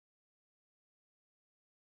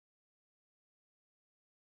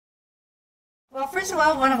Well, first of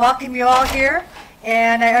all, I want to welcome you all here,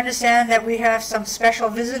 and I understand that we have some special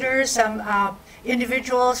visitors, some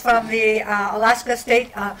individuals from the Alaska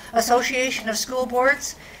State Association of School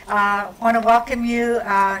Boards. I want to welcome you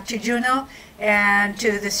to Juneau and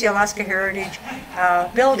to the Sealaska Heritage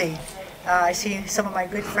Building. I see some of my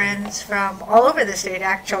good friends from all over the state,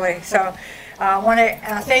 actually, so I want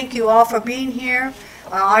to thank you all for being here.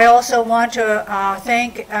 I also want to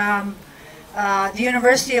thank the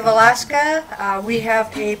University of Alaska. We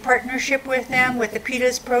have a partnership with them with the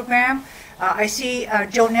PETA's program. I see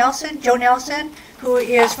Joe Nelson, who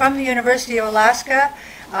is from the University of Alaska.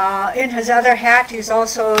 In his other hat, he's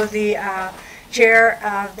also the chair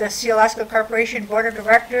of the Sealaska Corporation Board of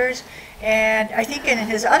Directors. And I think in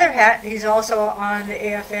his other hat, he's also on the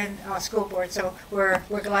AFN school board. So we're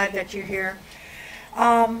glad that you're here.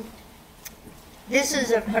 This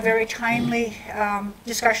is a very timely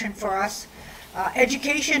discussion for us.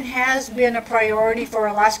 Education has been a priority for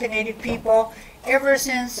Alaska Native people ever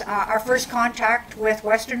since our first contact with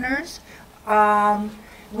Westerners.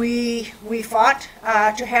 We fought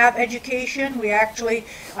to have education. We actually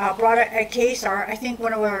brought a case, I think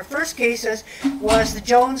one of our first cases was the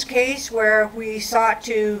Jones case, where we sought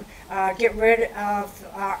to get rid of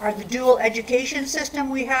the dual education system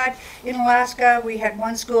we had in Alaska. We had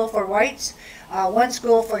one school for whites, one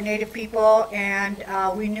school for Native people, and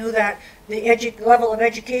we knew that the level of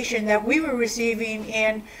education that we were receiving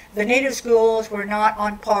in the Native schools were not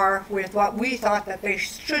on par with what we thought that they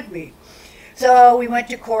should be. So we went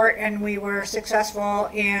to court and we were successful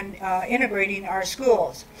in integrating our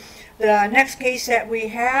schools. The next case that we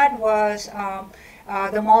had was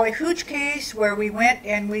the Molly Hooch case, where we went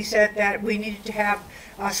and we said that we needed to have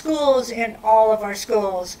schools in all of our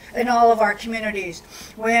schools, in all of our communities.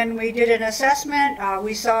 When we did an assessment,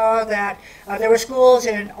 we saw that there were schools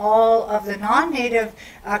in all of the non-Native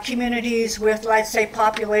communities with, let's say,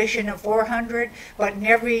 population of 400, but in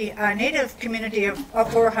every Native community of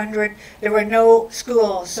 400, there were no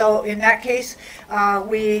schools. So in that case,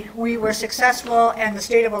 we were successful, and the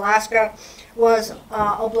state of Alaska was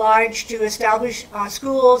obliged to establish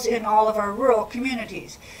schools in all of our rural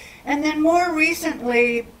communities. And then more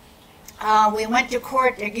recently, we went to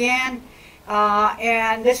court again,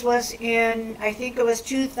 and this was in, I think it was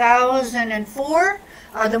 2004,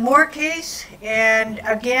 the Moore case. And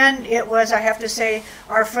again, it was, I have to say,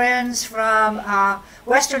 our friends from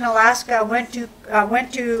Western Alaska went to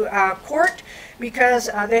court because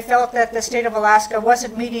they felt that the state of Alaska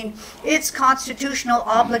wasn't meeting its constitutional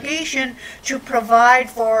obligation to provide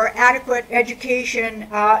for adequate education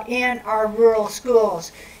in our rural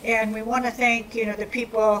schools. And we want to thank, the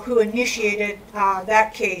people who initiated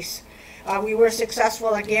that case. We were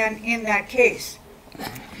successful again in that case.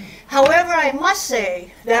 However, I must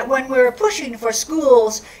say that when we were pushing for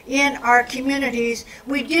schools in our communities,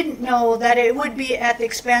 we didn't know that it would be at the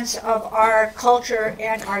expense of our culture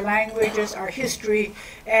and our languages, our history,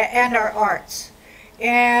 and our arts.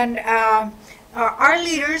 And our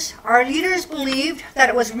leaders believed that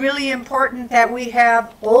it was really important that we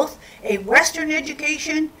have both a Western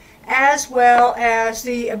education as well as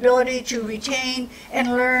the ability to retain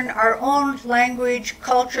and learn our own language,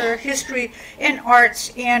 culture, history, and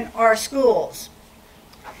arts in our schools.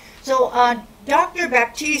 So Dr.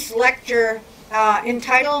 Baptiste's lecture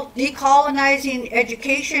entitled Decolonizing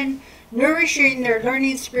Education, Nourishing Their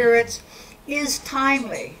Learning Spirits is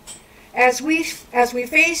timely. As we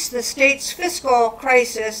face the state's fiscal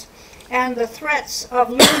crisis and the threats of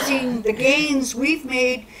losing the gains we've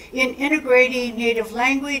made in integrating Native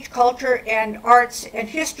language, culture, and arts and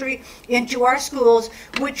history into our schools,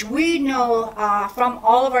 which we know from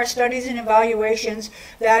all of our studies and evaluations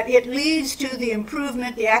that it leads to the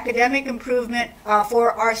improvement, the academic improvement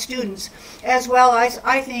for our students, as well as,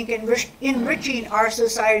 I think, enriching our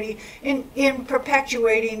society in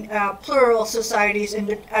perpetuating plural societies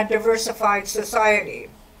and a diversified society.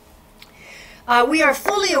 We are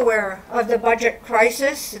fully aware of the budget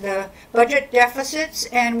crisis, the budget deficits,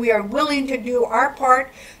 and we are willing to do our part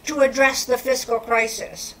to address the fiscal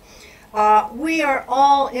crisis. We are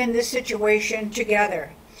all in this situation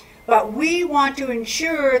together, but we want to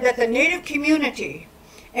ensure that the Native community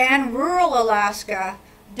and rural Alaska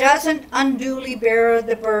doesn't unduly bear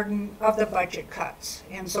the burden of the budget cuts.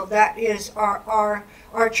 And so that is our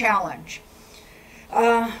challenge.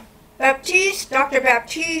 Dr.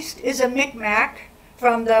 Baptiste is a Mi'kmaq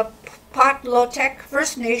from the Potlotek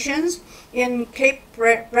First Nations in Cape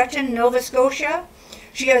Breton, Nova Scotia.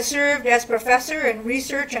 She has served as professor in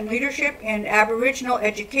research and leadership in Aboriginal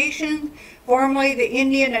education, formerly the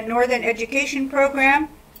Indian and Northern Education Program,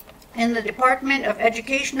 in the Department of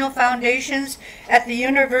Educational Foundations at the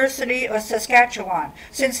University of Saskatchewan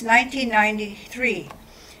since 1993.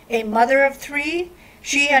 A mother of three,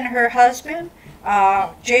 she and her husband,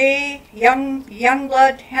 Jay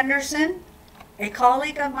Youngblood Henderson, a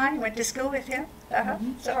colleague of mine, went to school with him,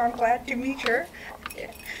 so I'm glad to meet her.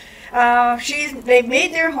 They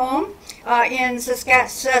made their home in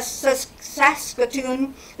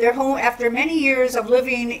Saskatoon, their home after many years of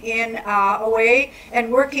living away and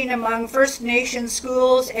working among First Nations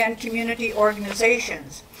schools and community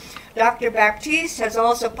organizations. Dr. Baptiste has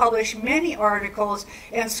also published many articles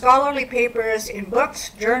and scholarly papers in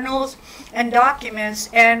books, journals, and documents,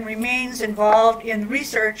 and remains involved in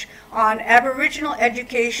research on Aboriginal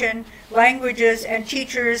education, languages, and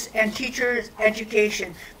teachers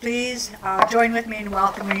education. Please join with me in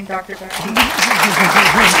welcoming Dr. Baptiste.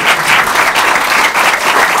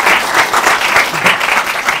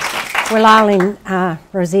 Well, Aline,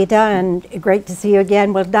 Rosita, and great to see you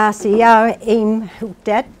again. Well, Dacia, aim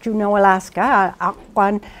huktet, Juno, Alaska,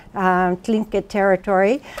 Akwan, Tlingit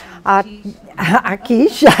territory,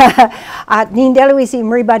 Akish, at Nindeluisi,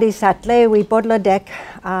 Mribadi Satle, we Bodladek,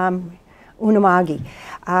 Unamagi.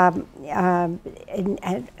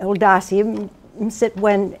 Oldasi, Msit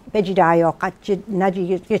when Bejidayo,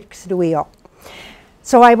 Naji Yixduio.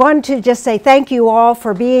 So I want to just say thank you all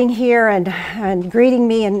for being here and greeting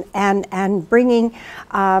me and bringing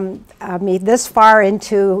me this far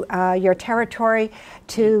into your territory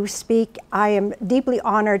to speak. I am deeply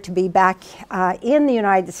honored to be back in the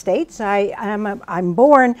United States. I'm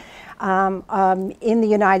born in the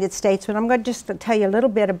United States, but I'm going to just tell you a little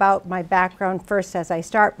bit about my background first as I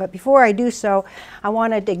start. But before I do so, I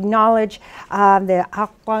wanted to acknowledge the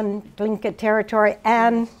Akwan Tlingit territory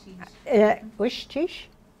and Ushtish?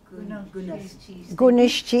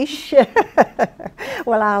 Gunishtish.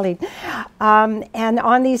 Well, Ali. And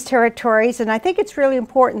on these territories, and I think it's really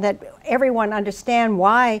important that everyone understand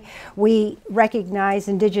why we recognize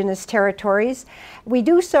Indigenous territories. We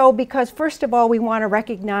do so because, first of all, we want to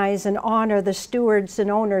recognize and honor the stewards and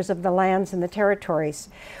owners of the lands and the territories.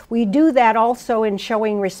 We do that also in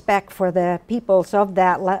showing respect for the peoples of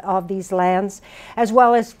these lands, as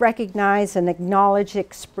well as recognize and acknowledge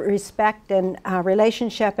respect and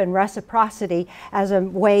relationship and reciprocity as a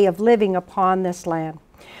way of living upon this land.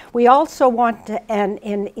 We also want to, and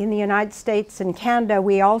in the United States and Canada,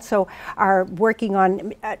 we also are working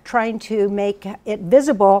on trying to make it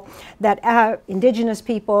visible that Indigenous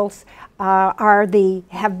peoples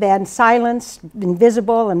have been silenced,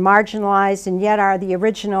 invisible, and marginalized, and yet are the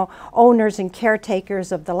original owners and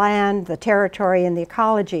caretakers of the land, the territory, and the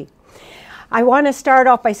ecology. I want to start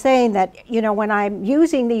off by saying that, you know, when I'm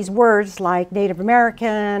using these words like Native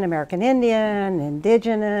American, American Indian,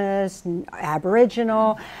 Indigenous,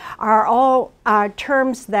 Aboriginal, are all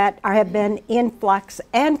terms that have been in flux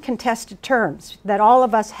and contested terms, that all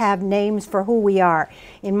of us have names for who we are.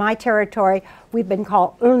 In my territory, we've been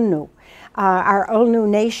called Ulnu, our Ulnu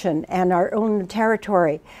nation and our Ulnu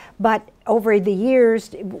territory. But over the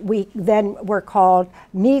years, we then were called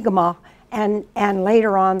Mi'kmaq, and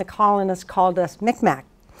later on the colonists called us Micmac.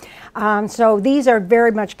 So these are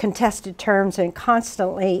very much contested terms and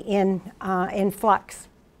constantly in flux.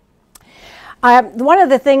 One of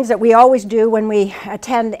the things that we always do when we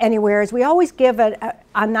attend anywhere is we always give an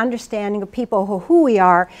understanding of people who we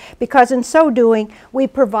are, because in so doing we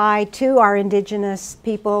provide to our Indigenous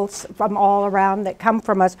peoples from all around that come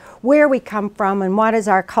from us where we come from and what is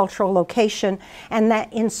our cultural location, and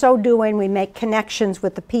that in so doing we make connections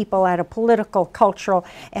with the people at a political, cultural,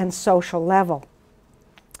 and social level.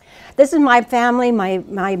 This is my family,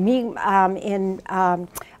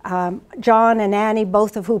 John and Annie,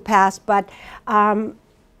 both of who passed, but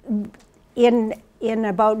in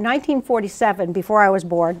about 1947, before I was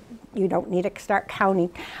born, you don't need to start counting,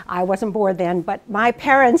 I wasn't born then, but my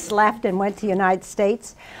parents left and went to the United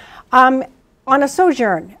States on a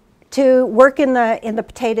sojourn to work in the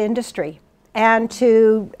potato industry and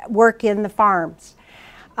to work in the farms.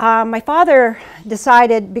 My father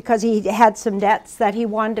decided, because he had some debts that he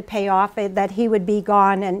wanted to pay off, that he would be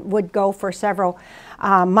gone and would go for several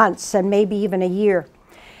months and maybe even a year.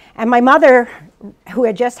 And my mother, who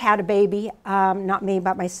had just had a baby, not me,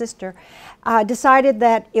 but my sister, decided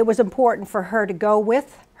that it was important for her to go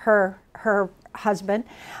with her husband.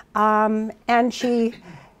 And she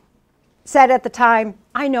said at the time,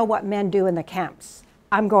 "I know what men do in the camps.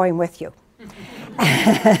 I'm going with you."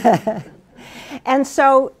 And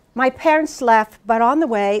so my parents left, but on the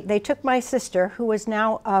way they took my sister, who was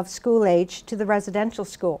now of school age, to the residential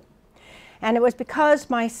school. And it was because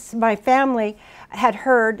my family had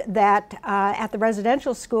heard that at the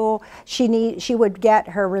residential school she would get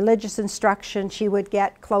her religious instruction, she would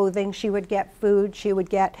get clothing, she would get food, she would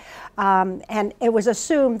get, and it was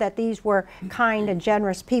assumed that these were kind and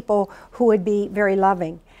generous people who would be very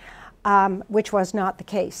loving, which was not the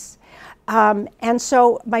case. And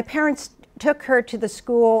so my parents took her to the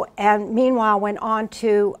school and meanwhile went on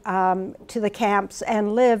to the camps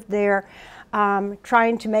and lived there,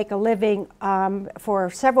 trying to make a living for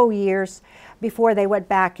several years before they went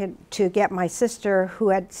back to get my sister, who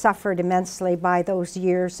had suffered immensely by those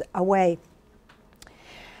years away.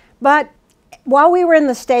 But while we were in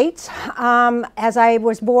the States, as I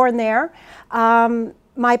was born there,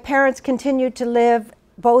 my parents continued to live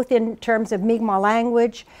both in terms of Mi'kmaq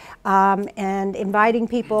language and inviting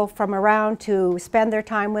people from around to spend their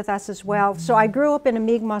time with us as well. So I grew up in a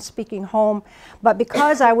Mi'kmaq speaking home, but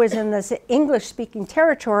because I was in this English speaking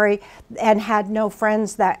territory and had no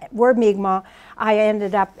friends that were Mi'kmaq, I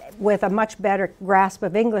ended up with a much better grasp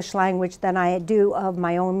of English language than I do of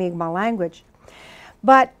my own Mi'kmaq language.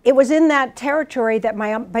 But it was in that territory that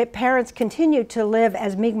my parents continued to live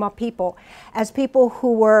as Mi'kmaq people, as people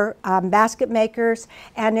who were basket makers.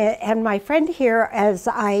 And my friend here, as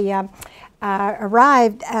I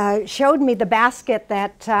arrived, showed me the basket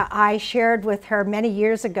that I shared with her many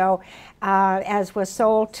years ago, as was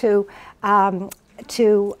sold to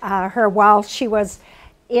her while she was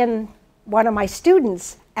in one of my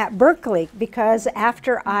students at Berkeley, because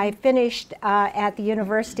after I finished at the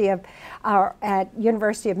University of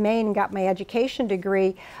Maine and got my education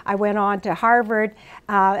degree, I went on to Harvard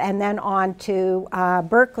and then on to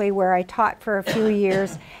Berkeley, where I taught for a few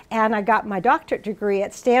years, and I got my doctorate degree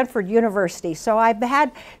at Stanford University. So I've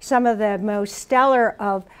had some of the most stellar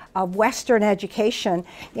of Western education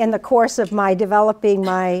in the course of my developing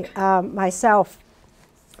myself.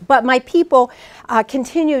 But my people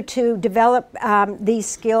continued to develop these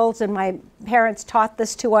skills, and my parents taught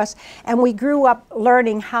this to us, and we grew up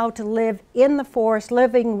learning how to live in the forest,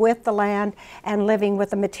 living with the land, and living with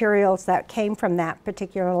the materials that came from that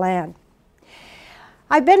particular land.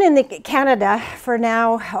 I've been in Canada for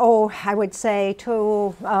now, I would say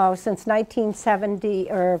since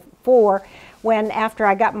 1974, when after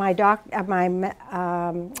I got my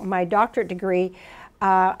doctorate degree,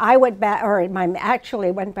 I went back, or actually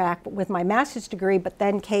went back with my master's degree, but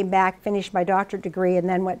then came back, finished my doctorate degree, and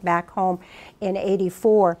then went back home in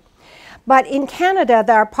 '84. But in Canada,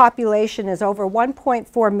 our population is over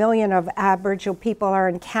 1.4 million of Aboriginal people are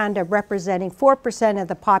in Canada, representing 4% of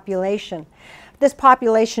the population. This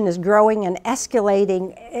population is growing and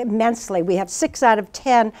escalating immensely. We have 6 out of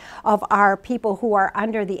 10 of our people who are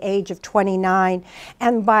under the age of 29.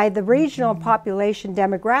 And by the regional population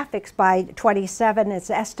demographics, by 27, it's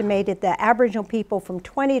estimated that Aboriginal people from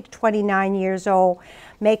 20 to 29 years old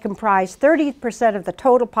may comprise 30% of the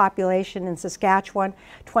total population in Saskatchewan,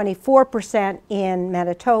 24% in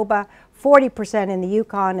Manitoba, 40% in the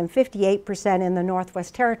Yukon, and 58% in the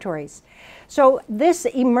Northwest Territories. So this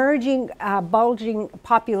emerging, bulging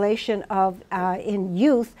population in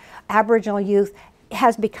youth, Aboriginal youth,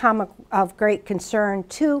 has become of great concern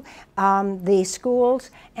to the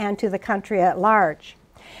schools and to the country at large.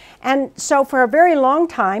 And so for a very long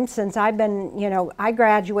time, since I've been, I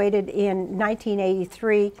graduated in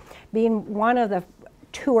 1983, being one of the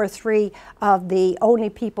 2 or 3 of the only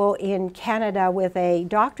people in Canada with a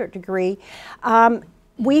doctorate degree,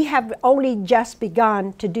 we have only just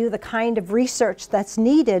begun to do the kind of research that's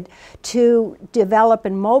needed to develop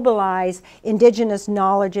and mobilize Indigenous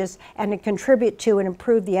knowledges and to contribute to and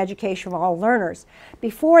improve the education of all learners.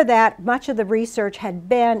 Before that, much of the research had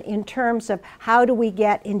been in terms of how do we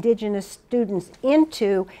get Indigenous students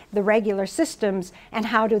into the regular systems and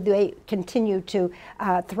how do they continue to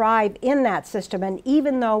thrive in that system. And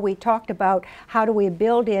even though we talked about how do we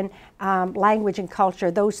build in language and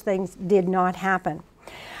culture, those things did not happen.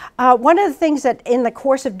 One of the things that in the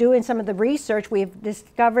course of doing some of the research, we've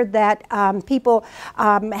discovered that people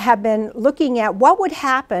have been looking at what would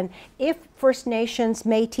happen if First Nations,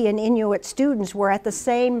 Métis, and Inuit students were at the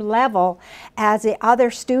same level as the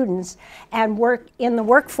other students and work in the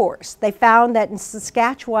workforce. They found that in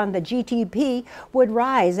Saskatchewan, the GDP would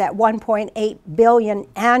rise at 1.8 billion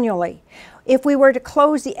annually. If we were to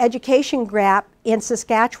close the education gap in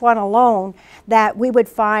Saskatchewan alone, that we would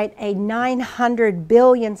find a $900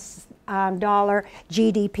 billion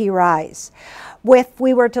GDP rise. If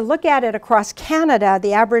we were to look at it across Canada,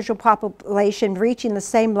 the Aboriginal population reaching the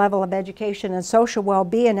same level of education and social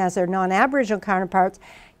well-being as their non-Aboriginal counterparts,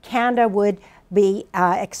 Canada would be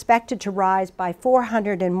expected to rise by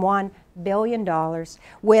 $401 billion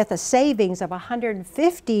with a savings of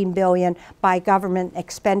 $115 billion by government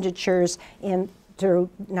expenditures through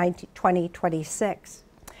 2026.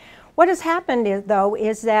 What has happened though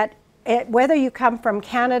is that whether you come from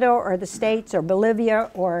Canada or the States or Bolivia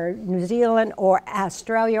or New Zealand or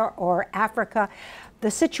Australia or Africa, the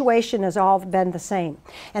situation has all been the same.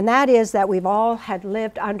 And that is that we've all had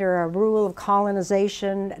lived under a rule of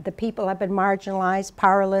colonization. The people have been marginalized,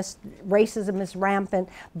 powerless, racism is rampant,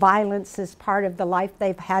 violence is part of the life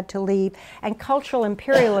they've had to lead, and cultural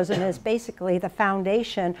imperialism is basically the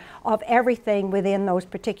foundation of everything within those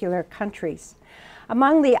particular countries.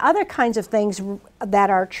 Among the other kinds of things that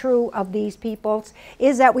are true of these peoples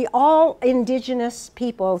is that we all indigenous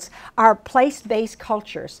peoples are place-based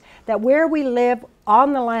cultures, that where we live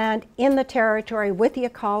on the land, in the territory, with the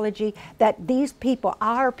ecology, that these people,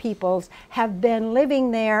 our peoples, have been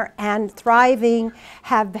living there and thriving,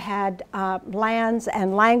 have had lands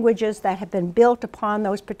and languages that have been built upon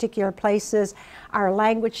those particular places. Our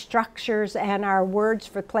language structures and our words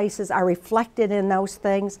for places are reflected in those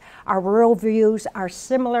things. Our worldviews are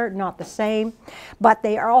similar, not the same, but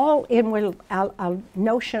they are all in with a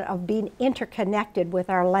notion of being interconnected with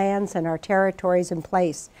our lands and our territories in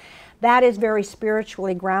place. That is very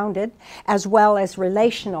spiritually grounded as well as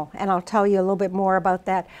relational, and I'll tell you a little bit more about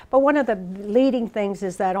that. But one of the leading things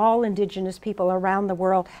is that all indigenous people around the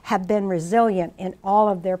world have been resilient in all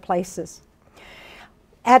of their places.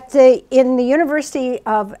 In the University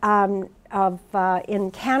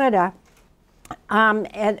in Canada,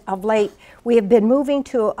 and of late, we have been moving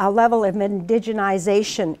to a level of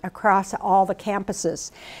indigenization across all the campuses.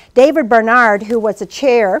 David Bernard, who was the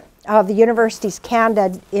chair of the Universities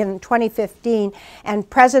Canada in 2015 and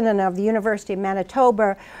president of the University of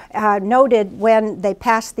Manitoba, noted when they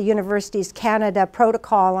passed the Universities Canada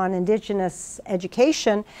Protocol on Indigenous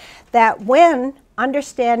Education that when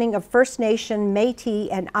understanding of First Nation, Métis,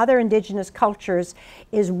 and other Indigenous cultures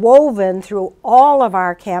is woven through all of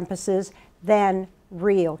our campuses, then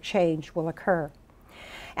real change will occur.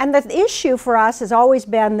 And the issue for us has always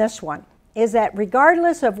been this one, is that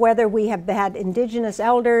regardless of whether we have had Indigenous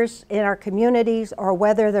elders in our communities or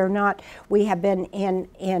whether or not we have been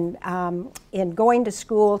in going to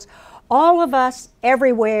schools, all of us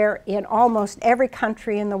everywhere in almost every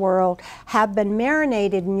country in the world have been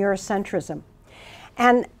marinated in Eurocentrism.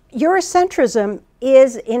 And Eurocentrism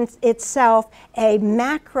is in itself a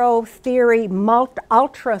macro theory,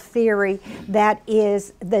 ultra theory that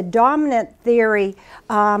is the dominant theory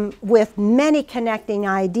with many connecting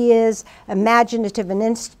ideas, imaginative and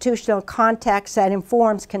institutional context that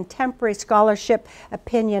informs contemporary scholarship,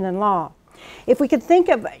 opinion, and law. If we could think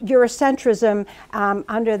of Eurocentrism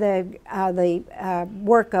under the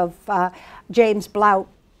work of James Blount,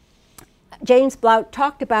 James Blount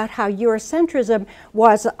talked about how Eurocentrism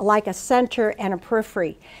was like a center and a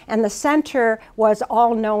periphery. And the center was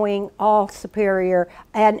all-knowing, all-superior,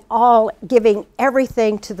 and all giving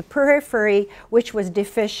everything to the periphery, which was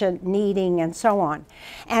deficient, needing, and so on,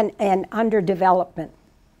 and underdevelopment.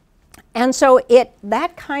 And so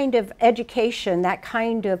that kind of education, that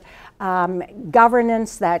kind of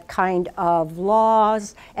governance, that kind of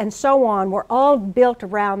laws, and so on, were all built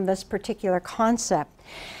around this particular concept.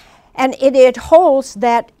 And it holds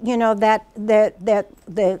that, you know, that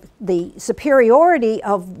the superiority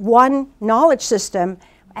of one knowledge system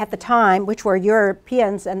at the time, which were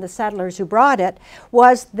Europeans and the settlers who brought it,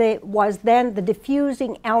 was then the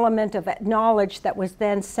diffusing element of knowledge that was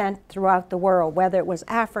then sent throughout the world, whether it was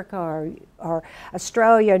Africa or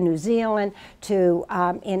Australia, New Zealand, to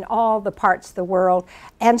in all the parts of the world.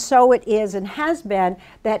 And so it is and has been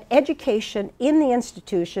that education in the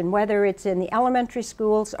institution, whether it's in the elementary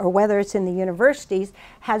schools or whether it's in the universities,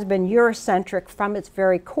 has been Eurocentric from its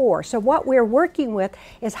very core. So what we're working with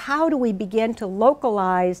is how do we begin to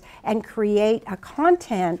localize and create a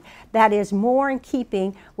content that is more in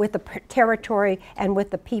keeping with the territory and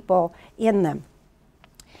with the people in them.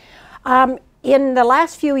 In the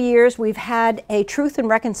last few years, we've had a Truth and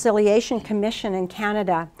Reconciliation Commission in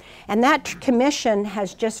Canada, and that commission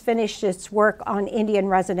has just finished its work on Indian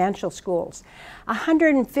residential schools.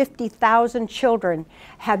 150,000 children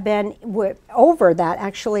have been, over that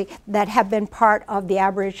actually, that have been part of the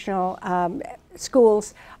Aboriginal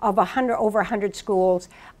schools of over 100 schools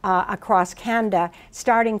across Canada,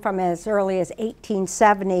 starting from as early as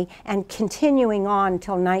 1870 and continuing on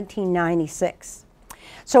until 1996.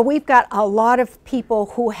 So we've got a lot of people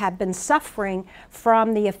who have been suffering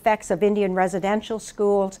from the effects of Indian residential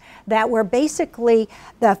schools that were basically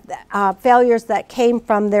the failures that came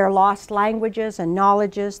from their lost languages and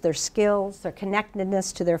knowledges, their skills, their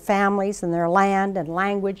connectedness to their families and their land and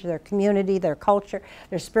language, their community, their culture,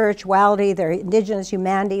 their spirituality, their indigenous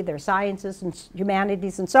humanity, their sciences and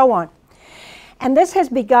humanities, and so on. And this has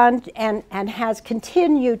begun and has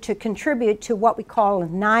continued to contribute to what we call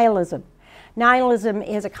nihilism. Nihilism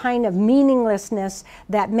is a kind of meaninglessness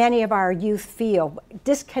that many of our youth feel,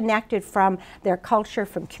 disconnected from their culture,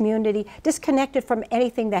 from community, disconnected from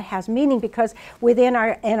anything that has meaning, because in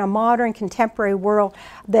a modern contemporary world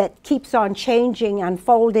that keeps on changing,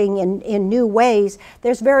 unfolding in new ways,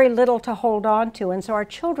 there's very little to hold on to. And so our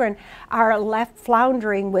children are left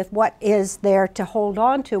floundering with what is there to hold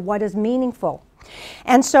on to, what is meaningful.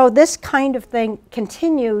 And so this kind of thing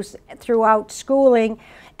continues throughout schooling,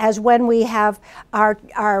 as when we have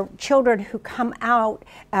our children who come out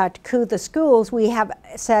to the schools, we have,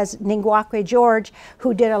 says Ningwakwe George,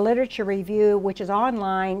 who did a literature review, which is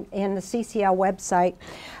online in the CCL website.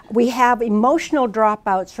 We have emotional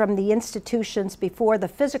dropouts from the institutions before the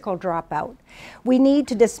physical dropout. We need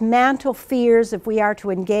to dismantle fears if we are to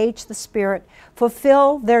engage the spirit,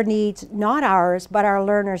 fulfill their needs, not ours, but our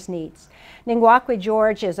learners' needs. Ningwakwe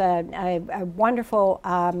George is a wonderful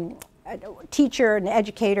teacher and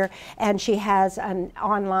educator, and she has an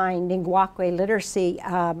online Ningwakwe literacy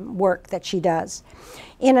work that she does.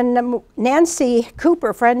 Nancy Cooper,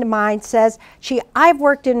 a friend of mine, says, I've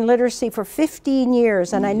worked in literacy for 15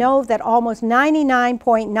 years, and I know that almost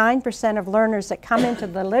 99.9% of learners that come into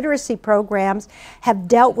the literacy programs have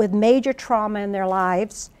dealt with major trauma in their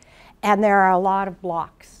lives, and there are a lot of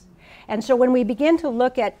blocks. And so when we begin to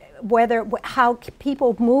look at how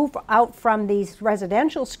people move out from these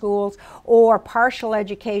residential schools or partial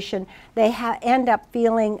education, they end up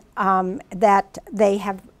feeling that they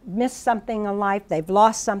have missed something in life, they've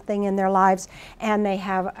lost something in their lives, and they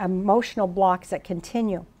have emotional blocks that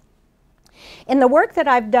continue. In the work that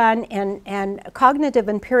I've done, and cognitive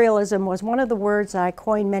imperialism was one of the words I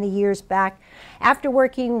coined many years back, after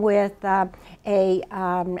working with a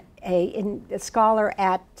scholar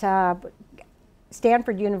at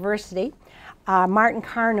Stanford University, Martin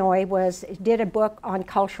Carnoy did a book on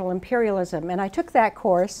cultural imperialism, and I took that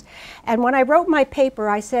course, and when I wrote my paper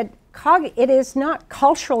I said it is not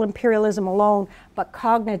cultural imperialism alone, but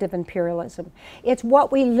cognitive imperialism. It's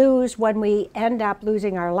what we lose when we end up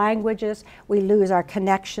losing our languages, we lose our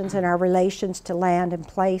connections and our relations to land and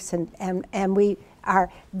place, and we are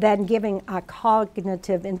then giving a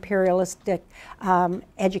cognitive imperialistic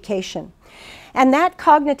education. And that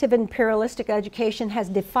cognitive imperialistic education has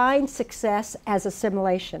defined success as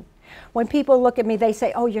assimilation. When people look at me, they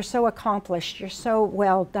say, oh, you're so accomplished, you're so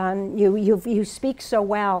well done, you speak so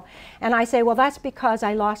well. And I say, well, that's because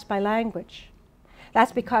I lost my language.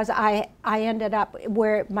 That's because I ended up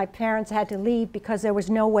where my parents had to leave because there was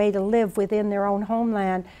no way to live within their own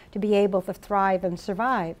homeland to be able to thrive and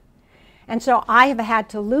survive. And so I have had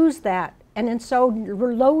to lose that. And in so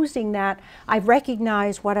losing that, I've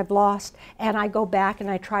recognized what I've lost, and I go back and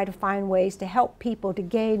I try to find ways to help people to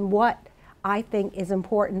gain what I think is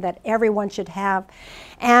important that everyone should have.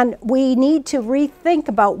 And we need to rethink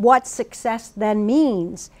about what success then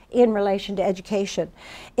means in relation to education.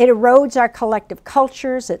 It erodes our collective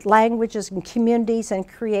cultures, its languages and communities, and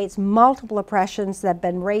creates multiple oppressions that have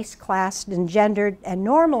been race, class, and gendered and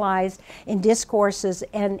normalized in discourses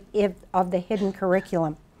and of the hidden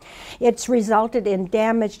curriculum. It's resulted in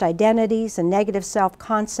damaged identities and negative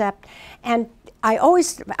self-concept. And I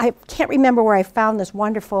can't remember where I found this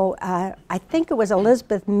wonderful, I think it was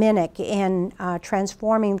Elizabeth Minnick in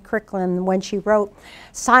Transforming Curriculum when she wrote,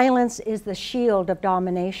 silence is the shield of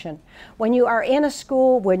domination. When you are in a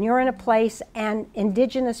school, when you're in a place and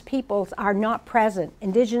indigenous peoples are not present,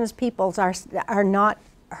 indigenous peoples are not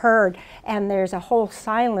heard, and there's a whole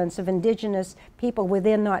silence of indigenous people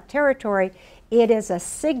within that territory, it is a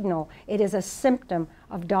signal, it is a symptom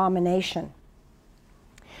of domination.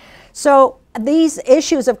 So these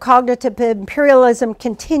issues of cognitive imperialism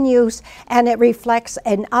continues, and it reflects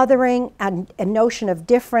an othering, a notion of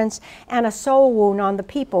difference, and a soul wound on the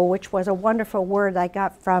people, which was a wonderful word I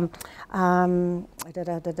got from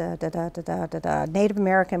Native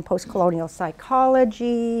American post-colonial psychology.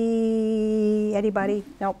 Anybody?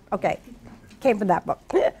 Nope. Okay. Came from that book.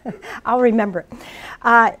 I'll remember it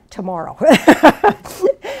tomorrow.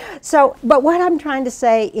 So, but what I'm trying to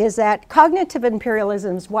say is that cognitive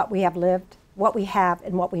imperialism is what we have lived. what we have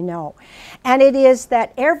and what we know. And it is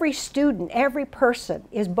that every student, every person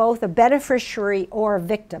is both a beneficiary or a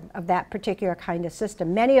victim of that particular kind of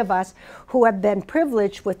system. Many of us who have been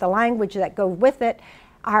privileged with the language that goes with it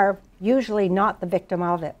are usually not the victim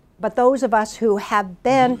of it. But those of us who have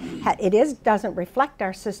been, doesn't reflect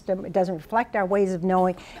our system, it doesn't reflect our ways of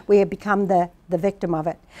knowing, we have become the victim of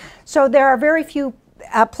it. So there are very few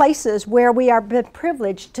places where we are been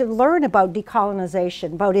privileged to learn about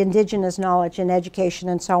decolonization, about indigenous knowledge and education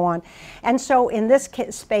and so on. And so in this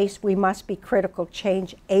space, we must be critical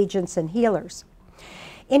change agents and healers.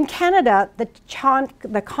 In Canada,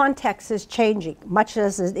 the context is changing, much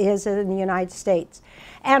as it is in the United States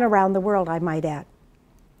and around the world, I might add.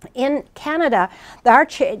 In Canada, our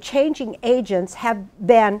changing agents have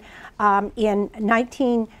been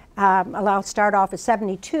I'll start off at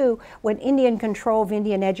 72, when Indian control of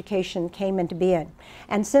Indian education came into being.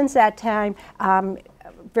 And since that time,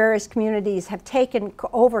 various communities have taken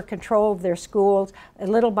over control of their schools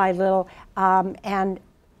little by little, and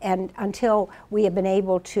until we have been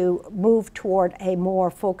able to move toward a more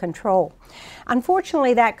full control.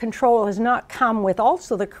 Unfortunately, that control has not come with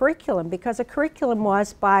also the curriculum, because the curriculum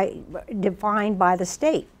was defined by the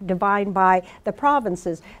state, defined by the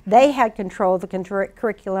provinces. They had control of the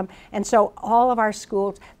curriculum, and so all of our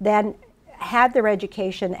schools then had their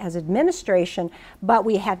education as administration, but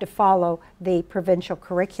we had to follow the provincial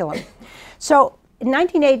curriculum. So in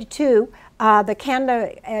 1982,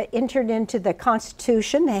 Canada entered into the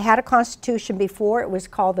Constitution. They had a Constitution before. It was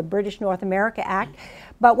called the British North America Act.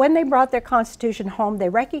 But when they brought their Constitution home, they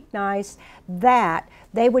recognized that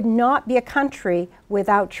they would not be a country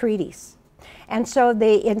without treaties. And so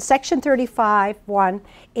in Section 35(1)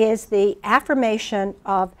 is the affirmation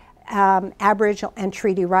of Aboriginal and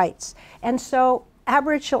treaty rights. And so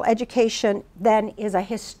Aboriginal education then is a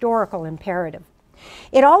historical imperative.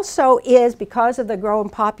 It also is, because of the growing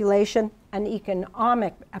population, an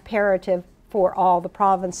economic imperative for all the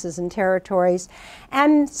provinces and territories.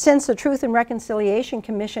 And since the Truth and Reconciliation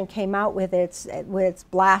Commission came out with its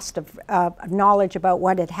blast of knowledge about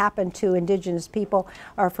what had happened to Indigenous people,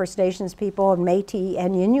 or First Nations people, and Métis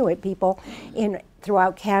and Inuit people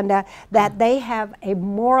throughout Canada, that they have a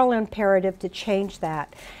moral imperative to change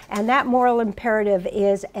that. And that moral imperative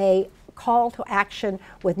is a call to action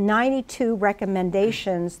with 92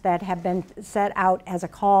 recommendations that have been set out as a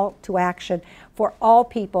call to action for all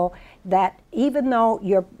people, that even though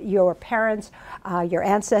your parents, your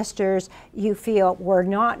ancestors, you feel were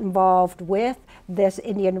not involved with this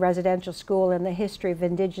Indian residential school and the history of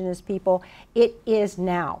Indigenous people, it is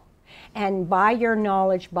now. And by your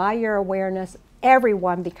knowledge, by your awareness,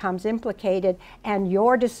 everyone becomes implicated, and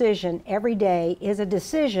your decision every day is a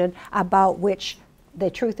decision about which the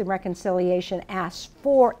Truth and Reconciliation asks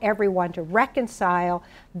for everyone to reconcile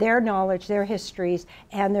their knowledge, their histories,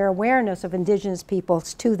 and their awareness of Indigenous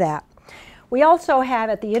peoples to that. We also have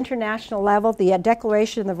at the international level the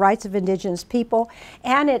Declaration of the Rights of Indigenous People,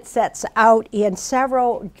 and it sets out in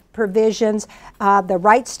several provisions the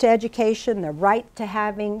rights to education, the right to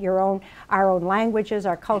having our own languages,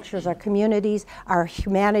 our cultures, our communities, our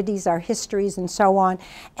humanities, our histories, and so on,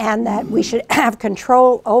 and that we should have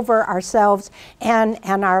control over ourselves and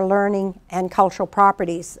our learning and cultural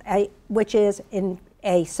properties, which is in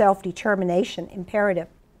a self-determination imperative.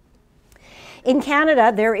 In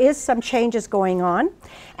Canada, there is some changes going on,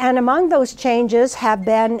 and among those changes have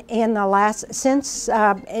been in the last,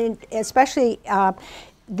 especially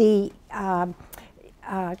the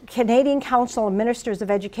Canadian Council of Ministers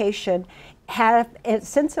of Education have,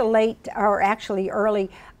 since the late, or actually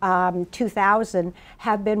early 2000,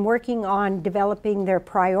 have been working on developing their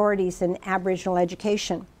priorities in Aboriginal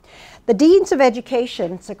education. The Deans of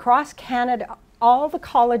Education across Canada, all the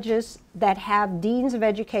colleges that have Deans of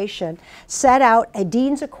Education set out a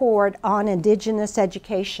Dean's Accord on Indigenous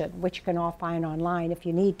education, which you can all find online if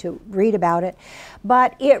you need to read about it.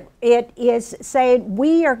 But it is saying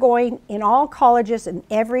we are going, in all colleges, in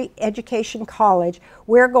every education college,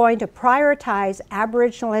 we're going to prioritize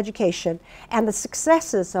Aboriginal education and the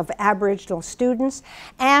successes of Aboriginal students,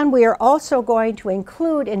 and we are also going to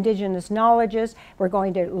include Indigenous knowledges. We're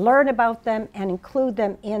going to learn about them and include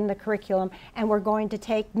them in the curriculum, and we're going to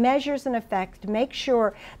take measures in effect to make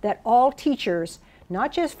sure that all teachers,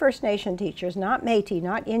 not just First Nation teachers, not Métis,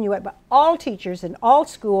 not Inuit, but all teachers in all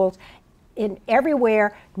schools in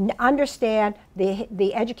everywhere understand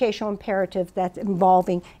the educational imperative that's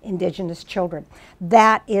involving Indigenous children.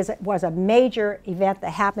 That was a major event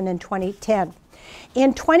that happened in 2010.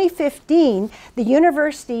 In 2015, the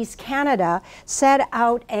Universities Canada set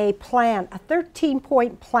out a plan, a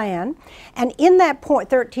 13-point plan, and in that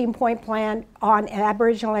 13-point plan on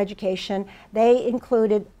Aboriginal education, they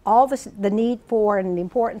included all the need for and the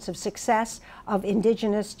importance of success of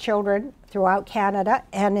Indigenous children throughout Canada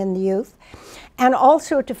and in the youth, and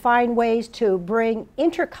also to find ways to bring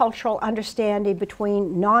intercultural understanding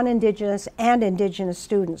between non-Indigenous and Indigenous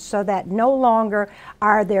students, so that no longer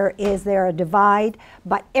is there a divide,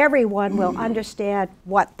 but everyone will understand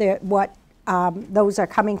what those are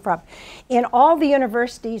coming from. In all the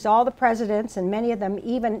universities, all the presidents, and many of them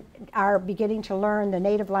even are beginning to learn the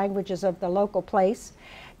native languages of the local place.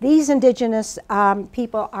 These Indigenous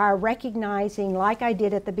people are recognizing, like I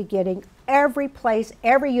did at the beginning, every place,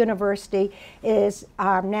 every university is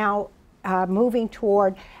now moving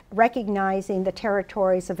toward recognizing the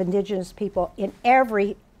territories of Indigenous people in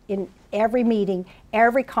every meeting,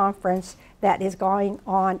 every conference that is going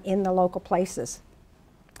on in the local places.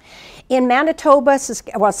 In Manitoba,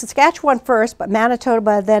 well, Saskatchewan first, but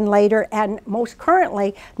Manitoba then later, and most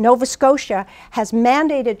currently, Nova Scotia has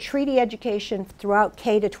mandated treaty education throughout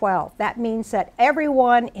K to 12. That means that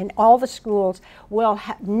everyone in all the schools will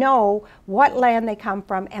know what land they come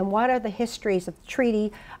from and what are the histories of the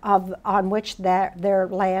treaty on which their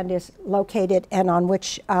land is located and on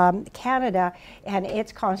which Canada and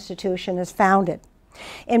its constitution is founded.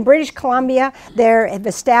 In British Columbia, they have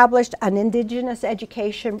established an Indigenous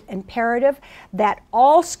education imperative that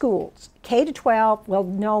all schools, K to 12, will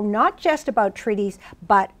know not just about treaties,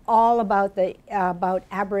 but all about about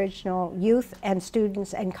Aboriginal youth and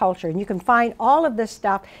students and culture. And you can find all of this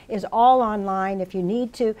stuff is all online. If you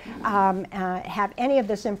need to have any of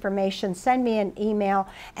this information, send me an email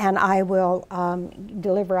and I will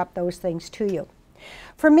deliver up those things to you.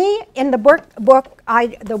 For me, in the book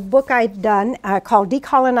I've done called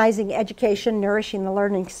Decolonizing Education, Nourishing the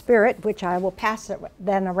Learning Spirit, which I will pass it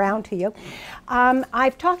then around to you,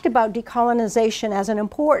 I've talked about decolonization as an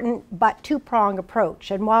important but two-pronged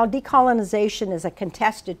approach. And while decolonization is a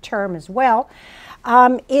contested term as well,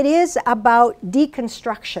 it is about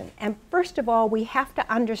deconstruction. And first of all, we have to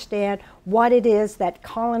understand what it is that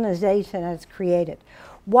colonization has created.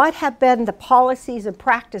 What have been the policies and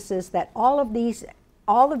practices that all of these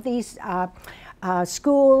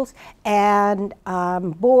schools and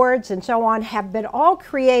boards and so on have been all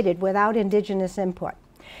created without Indigenous input.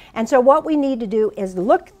 And so what we need to do is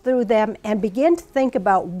look through them and begin to think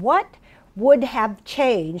about what would have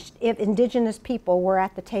changed if Indigenous people were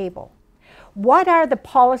at the table. What are the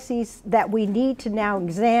policies that we need to now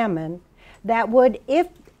examine that would, if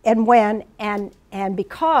and when and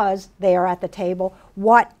because they are at the table,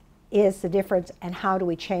 what is the difference and how do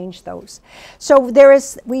we change those? So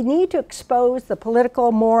we need to expose the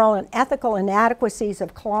political, moral, and ethical inadequacies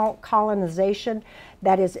of colonization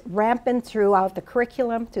that is rampant throughout the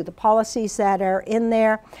curriculum, through the policies that are in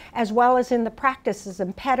there, as well as in the practices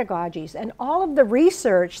and pedagogies. And all of the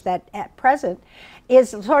research that at present is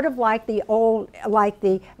sort of like the old, like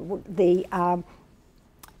the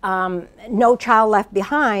No Child Left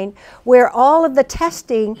Behind, where all of the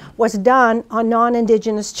testing was done on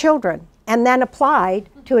non-Indigenous children and then applied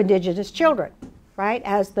to Indigenous children, right,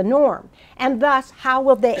 as the norm. And thus, how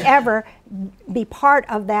will they ever be part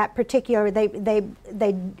of that particular, they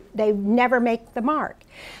never make the mark.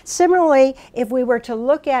 Similarly, if we were to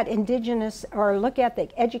look at Indigenous, or look at the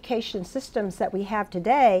education systems that we have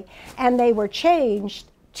today, and they were changed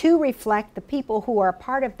to reflect the people who are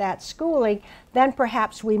part of that schooling, then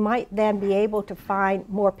perhaps we might then be able to find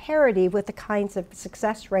more parity with the kinds of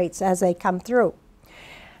success rates as they come through.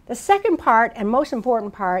 The second part, and most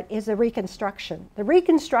important part, is the reconstruction. The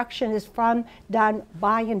reconstruction is done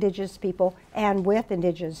by Indigenous people and with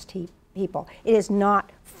Indigenous people. It is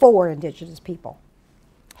not for Indigenous people.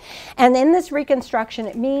 And in this reconstruction,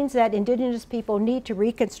 it means that Indigenous people need to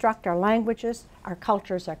reconstruct our languages, our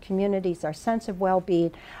cultures, our communities, our sense of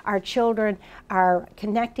well-being. Our children are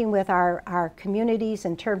connecting with our communities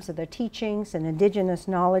in terms of the teachings and Indigenous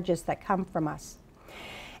knowledges that come from us.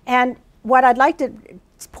 And what I'd like to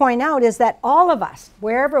point out is that all of us,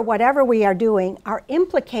 whatever we are doing, are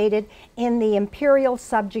implicated in the imperial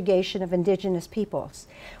subjugation of Indigenous peoples.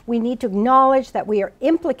 We need to acknowledge that we are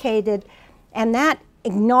implicated, and that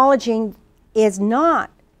acknowledging is not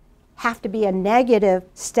have to be a negative,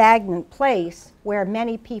 stagnant place where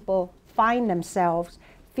many people find themselves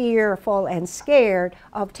fearful and scared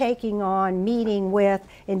of taking on meeting with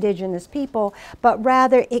Indigenous people, but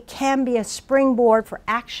rather it can be a springboard for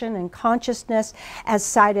action and consciousness, as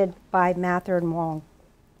cited by Mather and Wong.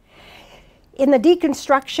 In the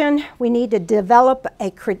deconstruction, we need to develop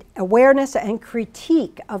a awareness and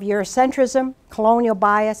critique of Eurocentrism, colonial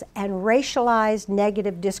bias, and racialized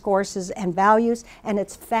negative discourses and values and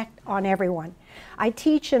its effect on everyone. I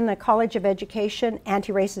teach in the College of Education,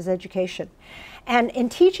 anti-racist education. And in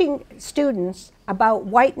teaching students about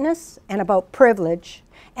whiteness and about privilege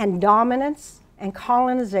and dominance and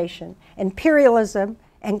colonization, imperialism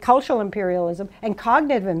and cultural imperialism and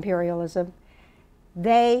cognitive imperialism,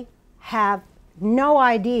 they have no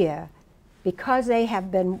idea, because they have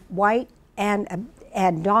been white and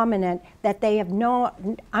dominant, that they have not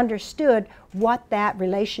understood what that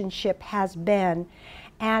relationship has been.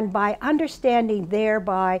 And by understanding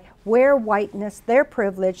thereby where whiteness, their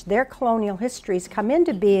privilege, their colonial histories come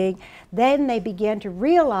into being, then they begin to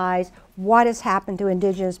realize what has happened to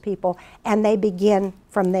Indigenous people, and they begin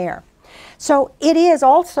from there. So it is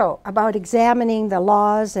also about examining the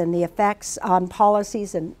laws and the effects on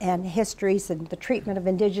policies and histories and the treatment of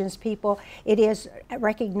Indigenous people. It is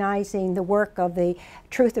recognizing the work of the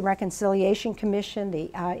Truth and Reconciliation Commission,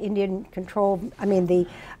 the Indian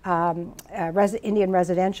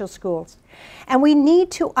residential schools. And we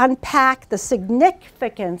need to unpack the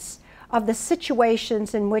significance of the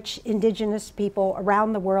situations in which Indigenous people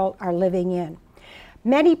around the world are living in.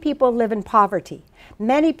 Many people live in poverty.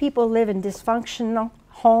 Many people live in dysfunctional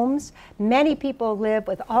homes. Many people live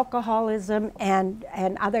with alcoholism and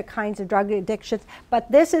other kinds of drug addictions.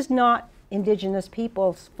 But this is not Indigenous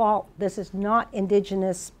people's fault. This is not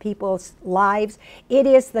Indigenous people's lives. It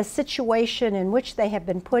is the situation in which they have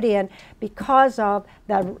been put in because of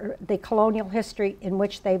the colonial history in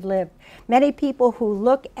which they've lived. Many people who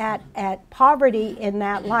look at poverty in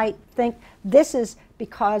that light think this is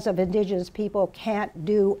because of Indigenous people can't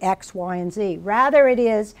do X, Y, and Z. Rather, it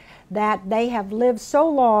is that they have lived so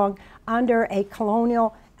long under a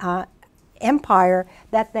colonial empire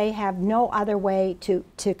that they have no other way to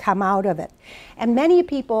come out of it. And many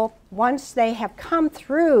people, once they have come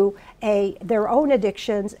through their own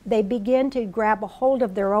addictions, they begin to grab a hold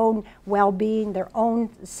of their own well-being, their own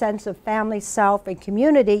sense of family, self, and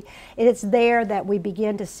community. It's there that we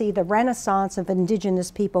begin to see the renaissance of Indigenous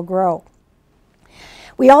people grow.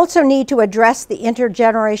 We also need to address the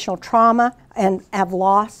intergenerational trauma and of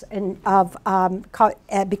loss and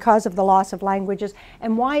because of the loss of languages,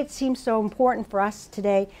 and why it seems so important for us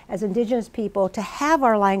today as Indigenous people to have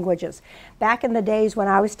our languages. Back in the days when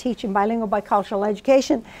I was teaching bilingual bicultural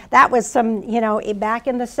education, that was some, back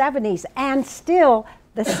in the 70s, and still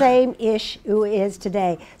the same issue is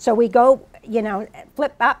today. So we go,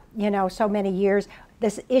 flip up, so many years.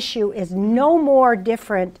 This issue is no more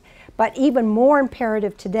different, but even more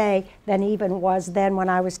imperative today than even was then when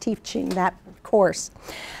I was teaching that course.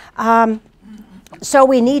 So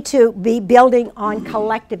we need to be building on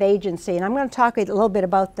collective agency, and I'm going to talk a little bit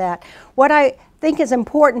about that. What I think is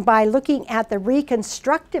important, by looking at the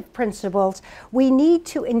reconstructive principles, we need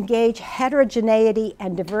to engage heterogeneity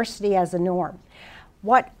and diversity as a norm.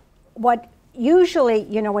 What usually,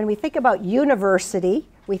 when we think about university,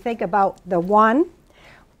 we think about the one.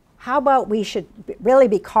 How about we should really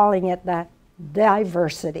be calling it the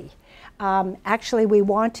diversity? Actually, we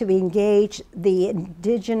want to engage the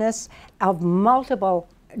Indigenous of multiple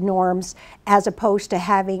norms as opposed to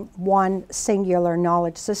having one singular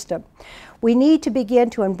knowledge system. We need to begin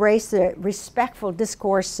to embrace the respectful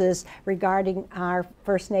discourses regarding our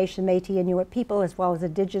First Nation, Métis, Inuit people, as well as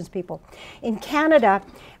Indigenous people. In Canada,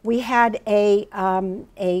 we had the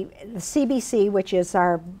CBC, which is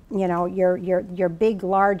our, your big,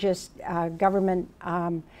 largest government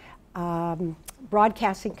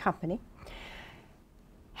broadcasting company,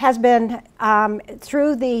 has been,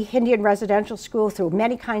 through the Indian Residential School, through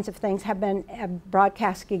many kinds of things, have been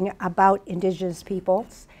broadcasting about Indigenous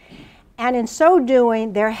peoples. And in so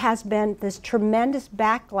doing, there has been this tremendous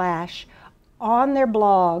backlash on their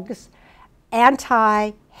blogs,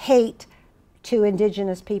 anti-hate to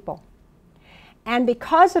Indigenous people. And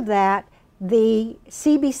because of that, the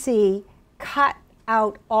CBC cut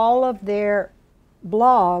out all of their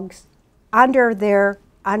blogs under their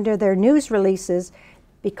news releases,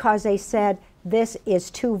 because they said this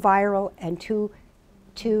is too viral and too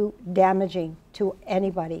damaging to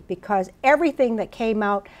anybody, because everything that came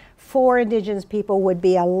out for Indigenous people would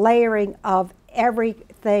be a layering of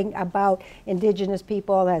everything about Indigenous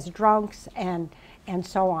people as drunks and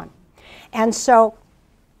so on. And so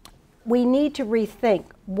we need to rethink,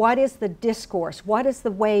 what is the discourse, what is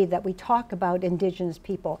the way that we talk about Indigenous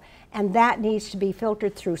people, and that needs to be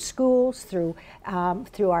filtered through schools, through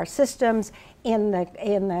our systems, in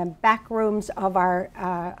the back rooms of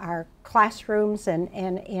our classrooms, and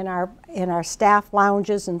in our staff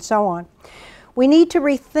lounges and so on. We need to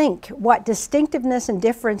rethink what distinctiveness and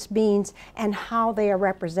difference means and how they are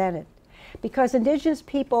represented. Because Indigenous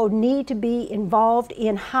people need to be involved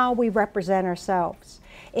in how we represent ourselves.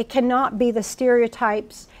 It cannot be the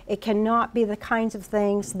stereotypes, it cannot be the kinds of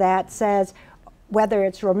things that says, whether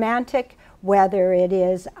it's romantic, whether it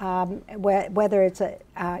is, whether it's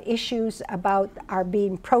issues about our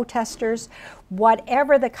being protesters,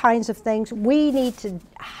 whatever the kinds of things, we need to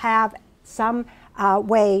have some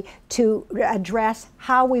way to address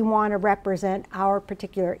how we want to represent our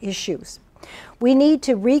particular issues. We need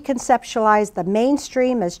to reconceptualize the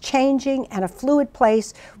mainstream as changing and a fluid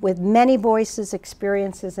place with many voices,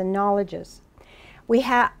 experiences, and knowledges.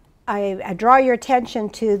 I draw your attention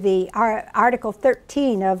to the Article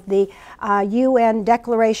 13 of the UN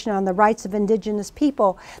Declaration on the Rights of Indigenous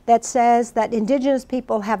People that says that Indigenous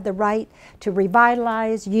people have the right to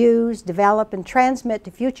revitalize, use, develop, and transmit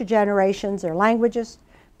to future generations their languages,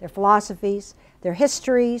 their philosophies, their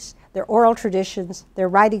histories, their oral traditions, their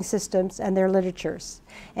writing systems, and their literatures.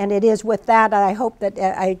 And it is with that I hope that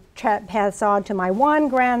I pass on to my one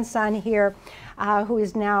grandson here, who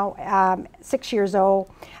is now 6 years old,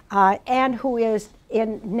 and who is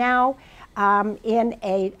now in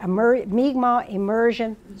a Mi'kmaq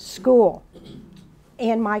immersion school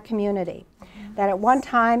in my community. That at one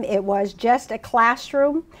time it was just a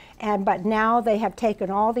classroom, but now they have taken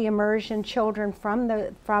all the immersion children from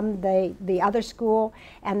the other school,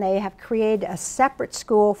 and they have created a separate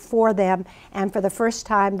school for them, and for the first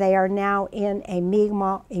time they are now in a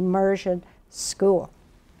Mi'kmaq immersion school.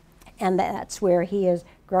 And that's where he is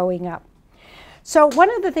growing up. So one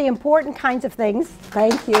of the important kinds of things,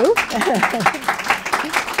 thank you,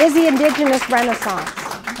 is the Indigenous Renaissance.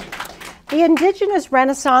 The Indigenous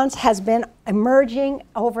Renaissance has been emerging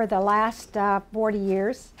over the last 40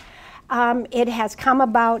 years. It has come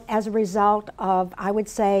about as a result of, I would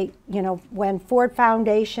say, when Ford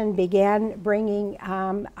Foundation began bringing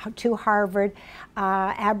to Harvard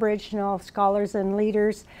Aboriginal scholars and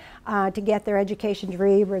leaders to get their education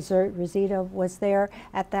degree. Rosita was there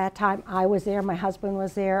at that time. I was there. My husband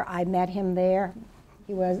was there. I met him there.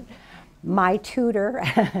 He was my tutor.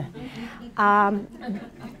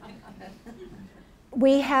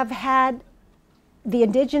 We have had, the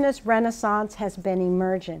Indigenous Renaissance has been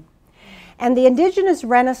emerging. And the Indigenous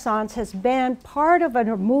Renaissance has been part of a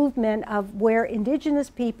movement of where Indigenous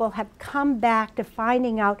people have come back to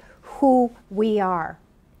finding out who we are.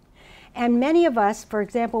 And many of us, for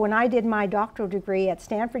example, when I did my doctoral degree at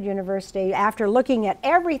Stanford University, after looking at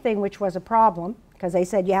everything which was a problem, because they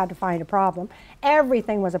said you had to find a problem,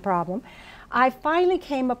 everything was a problem, I finally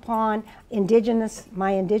came upon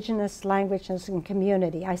my Indigenous languages and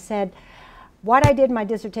community. I said, what I did my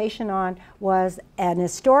dissertation on was an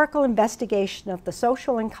historical investigation of the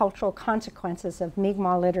social and cultural consequences of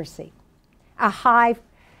Mi'kmaq literacy, a high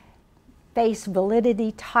face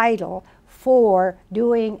validity title for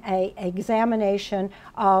doing an examination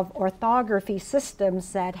of orthography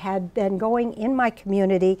systems that had been going in my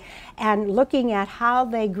community and looking at how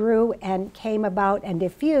they grew and came about and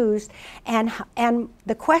diffused. And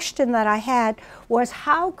the question that I had was,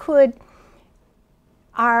 how could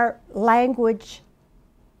our language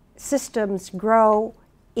systems grow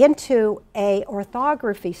into an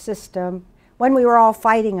orthography system when we were all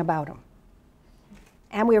fighting about them?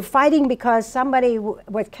 And we were fighting because somebody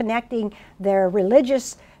was connecting their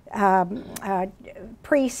religious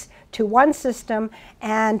priests to one system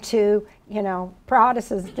and to,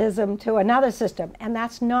 Protestantism to another system. And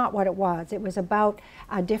that's not what it was. It was about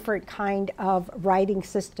a different kind of writing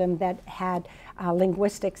system that had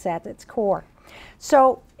linguistics at its core.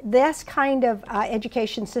 So this kind of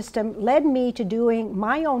education system led me to doing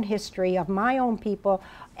my own history of my own people,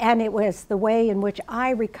 and it was the way in which I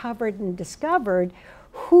recovered and discovered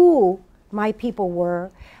who my people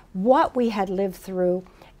were, what we had lived through,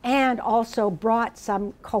 and also brought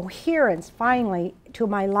some coherence finally to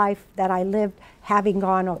my life that I lived, having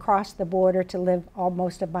gone across the border to live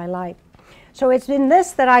most of my life. So it's in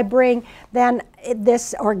this that I bring then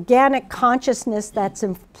this organic consciousness that's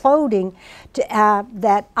imploding,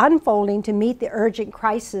 that unfolding to meet the urgent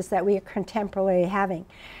crisis that we are contemporarily having.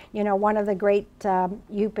 One of the great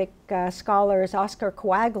Yupik scholars, Oscar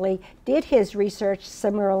Coagley, did his research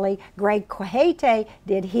similarly. Greg Kohete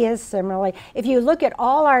did his similarly. If you look at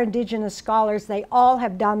all our Indigenous scholars, they all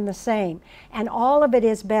have done the same. And all of it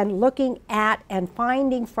has been looking at and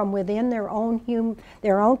finding from within their own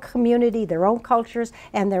community, their own cultures,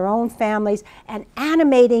 and their own families, and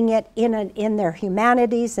animating it in their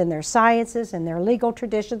humanities, in their sciences, in their legal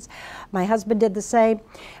traditions. My husband did the same.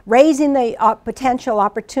 Raising the potential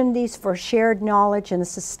opportunities for shared knowledge and a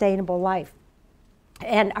sustainable life.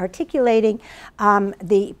 and articulating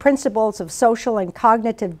the principles of social and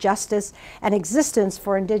cognitive justice and existence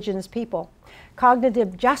for Indigenous people.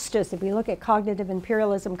 Cognitive justice, if we look at cognitive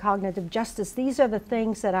imperialism, cognitive justice, these are the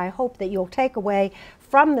things that I hope that you'll take away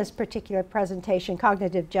from this particular presentation.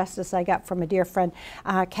 Cognitive justice I got from a dear friend,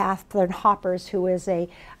 Catherine Hoppers, who is a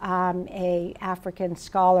African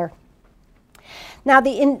scholar. Now,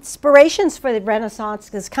 the inspirations for the Renaissance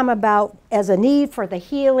has come about as a need for the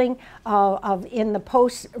healing in the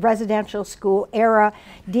post-residential school era,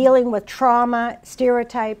 dealing with trauma,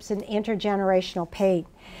 stereotypes, and intergenerational pain.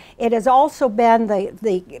 It has also been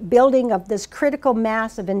the building of this critical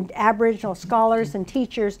mass of Aboriginal scholars and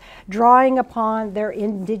teachers drawing upon their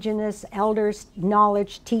Indigenous elders'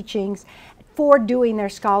 knowledge, teachings, for doing their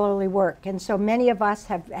scholarly work. And so many of us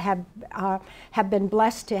have been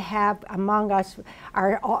blessed to have among us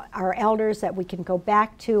our elders that we can go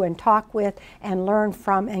back to and talk with and learn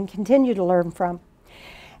from and continue to learn from.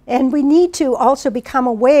 And we need to also become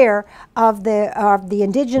aware of the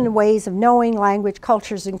indigenous ways of knowing language,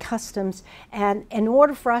 cultures, and customs, and in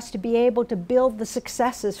order for us to be able to build the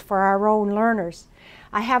successes for our own learners.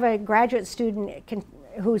 I have a graduate student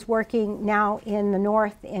who's working now in the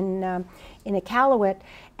north in Iqaluit,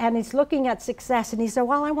 and he's looking at success, and he said,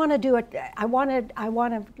 well, I want to do it, I want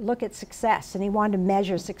to look at success, and he wanted to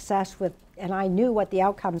measure success with, and I knew what the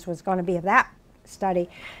outcomes was going to be of that study.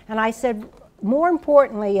 And I said, more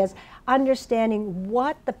importantly is understanding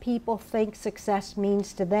what the people think success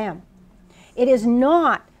means to them. It is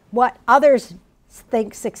not what others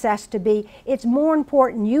think success to be. It's more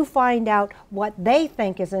important you find out what they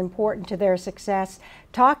think is important to their success,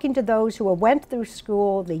 talking to those who went through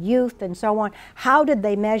school, the youth and so on. How did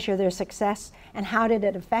they measure their success, and how did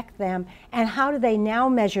it affect them, and how do they now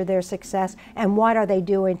measure their success, and what are they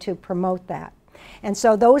doing to promote that? And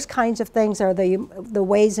so those kinds of things are the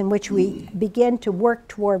ways in which we begin to work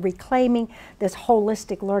toward reclaiming this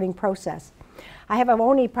holistic learning process. I have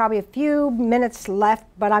only probably a few minutes left,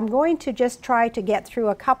 but I'm going to just try to get through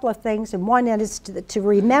a couple of things. And one is to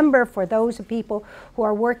remember, for those people who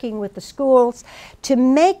are working with the schools, to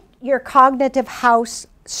make your cognitive house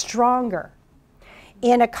stronger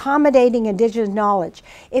in accommodating Indigenous knowledge.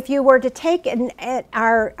 If you were to take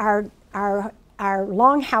our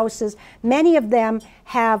longhouses, many of them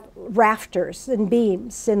have rafters and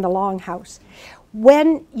beams in the longhouse.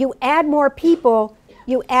 When you add more people,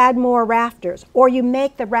 you add more rafters, or you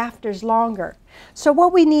make the rafters longer. So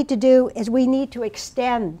what we need to do is we need to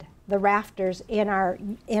extend the rafters in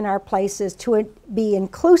our places to be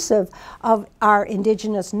inclusive of our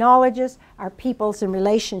Indigenous knowledges, our peoples and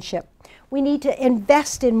relationship. We need to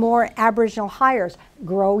invest in more Aboriginal hires,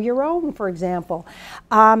 grow your own, for example,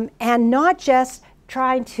 and not just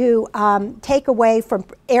trying to take away from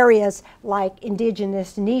areas like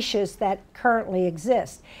Indigenous niches that currently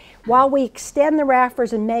exist. While we extend the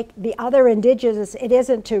rafters and make the other Indigenous, it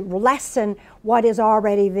isn't to lessen what is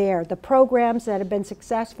already there. The programs that have been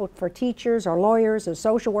successful for teachers or lawyers or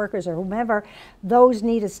social workers or whomever, those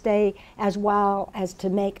need to stay, as well as to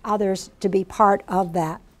make others to be part of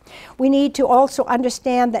that. We need to also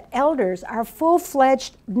understand that elders are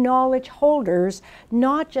full-fledged knowledge holders,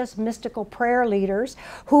 not just mystical prayer leaders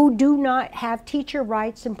who do not have teacher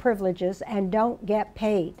rights and privileges and don't get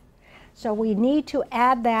paid. So we need to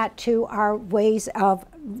add that to our ways of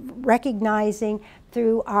recognizing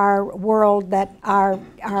through our world that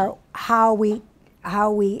how we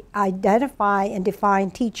identify and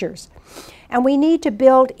define teachers. And we need to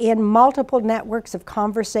build in multiple networks of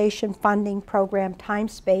conversation, funding, program, time,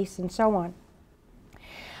 space, and so on.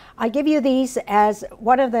 I give you these as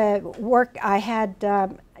one of the work I had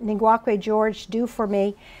Ningwakwe George do for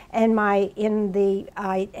me, and I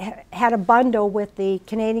had a bundle with the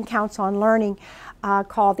Canadian Council on Learning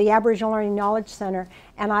called the Aboriginal Learning Knowledge Center,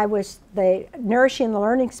 and the Nourishing the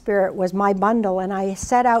Learning Spirit was my bundle, and I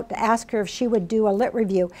set out to ask her if she would do a lit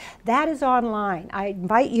review. That is online. I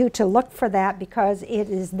invite you to look for that because it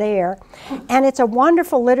is there, and it's a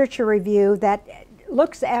wonderful literature review that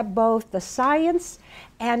looks at both the science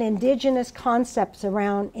and Indigenous concepts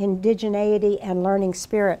around indigeneity and learning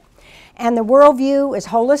spirit. And the worldview is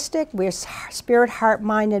holistic. We're spirit, heart,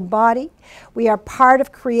 mind, and body. We are part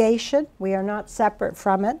of creation. We are not separate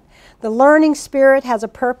from it. The learning spirit has a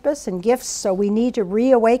purpose and gifts, so we need to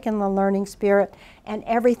reawaken the learning spirit, and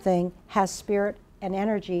everything has spirit and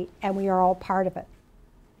energy, and we are all part of it.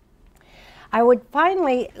 I would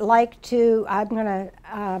finally like to,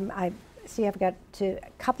 I see I've got a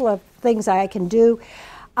couple of things I can do.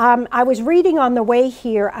 I was reading on the way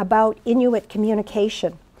here about Inuit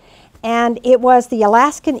communication, and it was the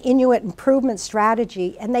Alaskan Inuit Improvement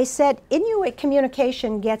Strategy, and they said Inuit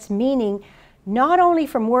communication gets meaning not only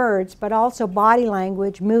from words, but also body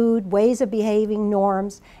language, mood, ways of behaving,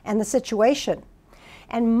 norms, and the situation.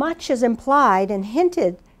 And much is implied and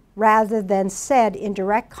hinted rather than said, in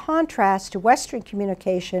direct contrast to Western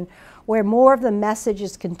communication, where more of the message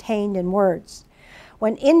is contained in words.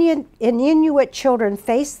 When Inuit children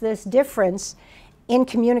face this difference in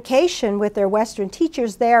communication with their Western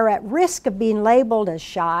teachers, they are at risk of being labeled as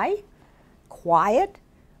shy, quiet,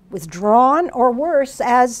 withdrawn, or worse,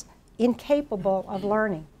 as incapable of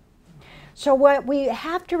learning. So what we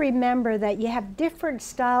have to remember that you have different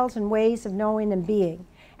styles and ways of knowing and being.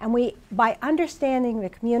 And by understanding the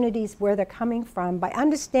communities where they're coming from, by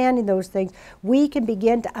understanding those things, we can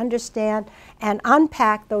begin to understand and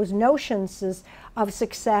unpack those notions of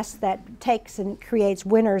success that takes and creates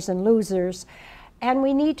winners and losers. And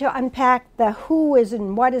we need to unpack the who is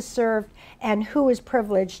and what is served and who is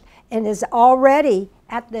privileged and is already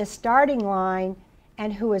at the starting line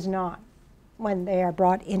and who is not when they are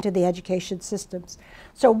brought into the education systems.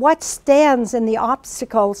 So what stands in the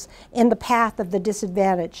obstacles in the path of the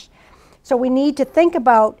disadvantaged? So we need to think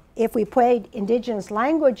about, if we played Indigenous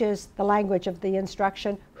languages, the language of the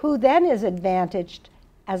instruction, who then is advantaged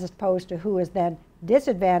as opposed to who is then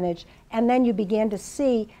disadvantaged, and then you begin to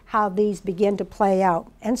see how these begin to play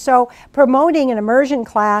out. And so promoting an immersion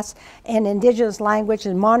class in Indigenous language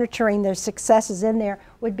and monitoring their successes in there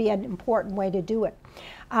would be an important way to do it.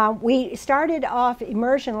 We started off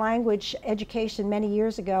immersion language education many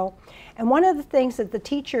years ago, and one of the things that the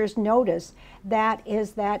teachers noticed that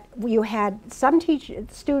is that you had some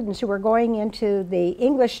students who were going into the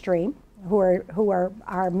English stream, who are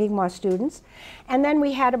our Mi'kmaq students, and then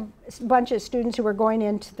we had a bunch of students who were going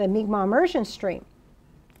into the Mi'kmaq immersion stream.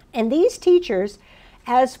 And these teachers,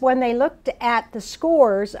 as when they looked at the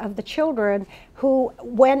scores of the children who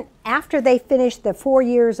went, after they finished the 4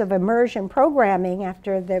 years of immersion programming,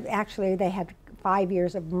 actually they had 5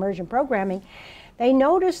 years of immersion programming, they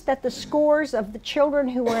noticed that the scores of the children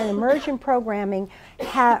who were in immersion programming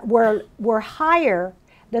were higher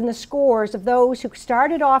than the scores of those who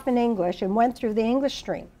started off in English and went through the English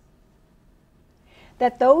stream.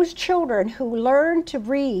 That those children who learned to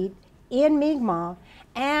read in Mi'kmaq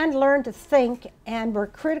and learned to think and were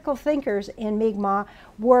critical thinkers in Mi'kmaq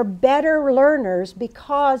were better learners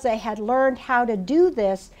because they had learned how to do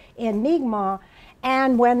this in Mi'kmaq,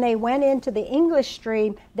 and when they went into the English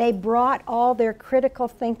stream, they brought all their critical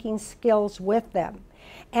thinking skills with them.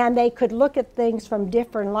 And they could look at things from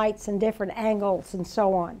different lights and different angles and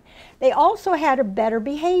so on. They also had a better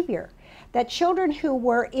behavior. That children who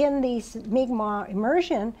were in these Mi'kmaq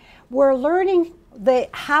immersion were learning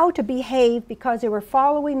how to behave because they were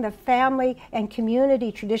following the family and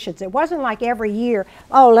community traditions. It wasn't like every year,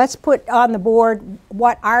 oh, let's put on the board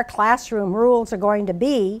what our classroom rules are going to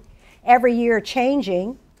be, every year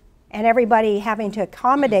changing, and everybody having to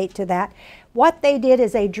accommodate to that. What they did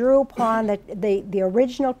is they drew upon the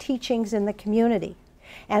original teachings in the community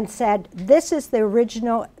and said, this is the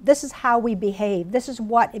original, this is how we behave, this is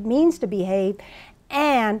what it means to behave,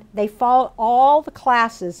 and they followed, all the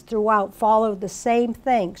classes throughout followed the same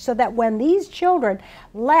thing, so that when these children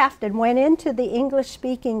left and went into the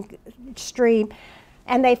English-speaking stream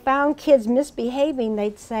and they found kids misbehaving,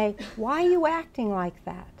 they'd say, why are you acting like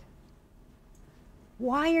that?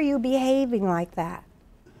 Why are you behaving like that?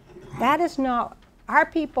 That is not, our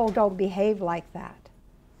people don't behave like that.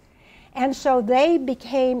 And so they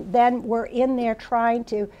were in there trying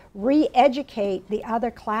to re-educate the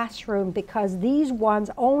other classroom because these ones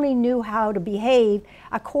only knew how to behave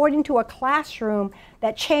according to a classroom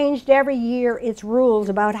that changed every year its rules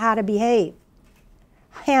about how to behave.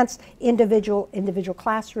 Hence, individual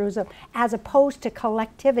classrooms as opposed to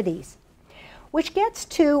collectivities. Which gets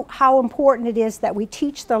to how important it is that we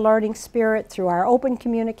teach the learning spirit through our open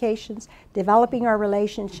communications, developing our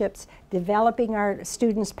relationships, developing our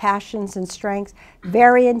students' passions and strengths,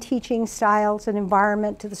 varying teaching styles and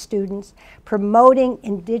environment to the students, promoting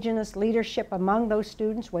Indigenous leadership among those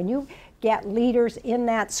students. When you get leaders in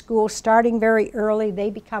that school starting very early, they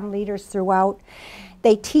become leaders throughout.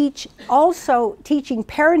 They teach, also teaching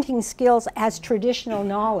parenting skills as traditional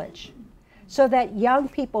knowledge, so that young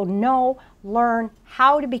people learn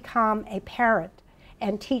how to become a parent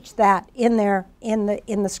and teach that in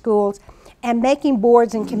the schools, and making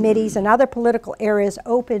boards and committees and other political areas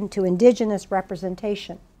open to Indigenous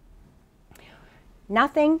representation.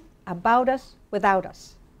 Nothing about us without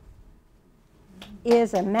us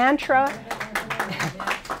is a mantra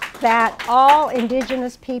that all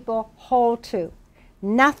Indigenous people hold to.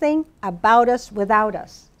 Nothing about us without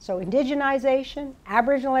us. So indigenization,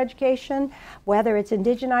 Aboriginal education, whether it's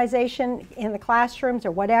indigenization in the classrooms or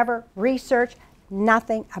whatever, research,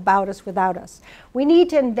 nothing about us without us. We need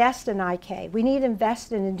to invest in IK. We need to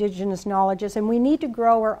invest in Indigenous knowledges, and we need to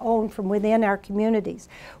grow our own from within our communities.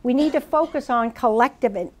 We need to focus on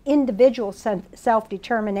collective and individual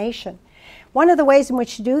self-determination. One of the ways in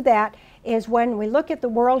which to do that is when we look at the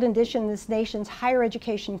World Indigenous Nations Higher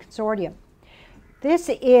Education Consortium. This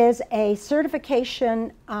is a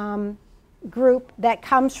certification group that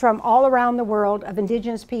comes from all around the world of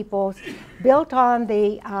Indigenous peoples, built on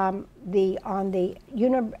the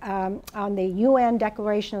UN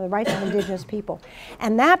Declaration of the Rights of Indigenous People.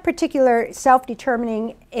 And that particular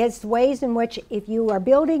self-determining is ways in which, if you are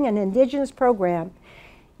building an Indigenous program,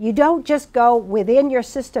 you don't just go within your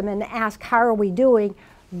system and ask, how are we doing?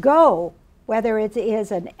 Go, whether it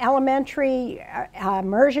is an elementary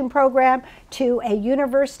immersion program to a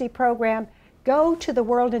university program, go to the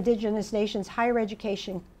World Indigenous Nations Higher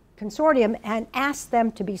Education Consortium and ask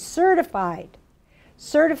them to be certified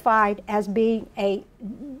as being an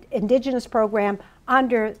Indigenous program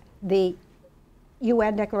under the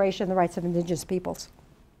UN Declaration of the Rights of Indigenous Peoples.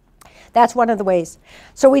 That's one of the ways.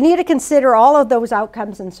 So we need to consider all of those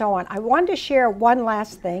outcomes and so on. I wanted to share one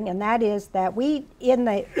last thing, and that is that we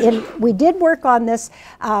did work on this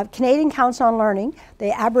Canadian Council on Learning,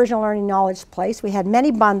 the Aboriginal Learning Knowledge Place. We had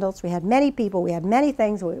many bundles, we had many people, we had many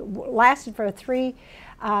things. We lasted for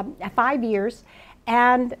 5 years,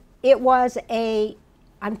 and it was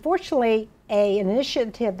unfortunately an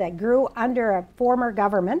initiative that grew under a former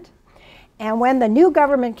government. And when the new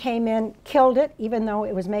government came in, killed it, even though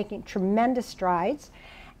it was making tremendous strides.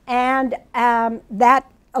 And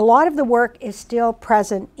that a lot of the work is still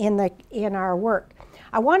present in our work.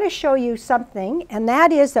 I want to show you something, and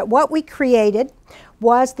that is that what we created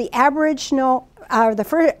was the Aboriginal,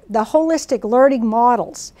 the holistic learning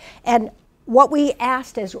models. And what we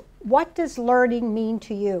asked is, what does learning mean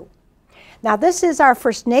to you? Now this is our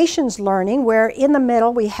First Nations learning, where in the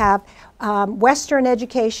middle we have Western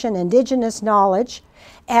education, Indigenous knowledge,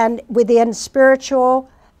 and within spiritual,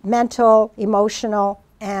 mental, emotional,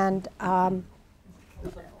 and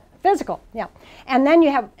physical, yeah. And then you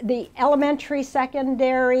have the elementary,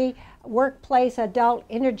 secondary, workplace, adult,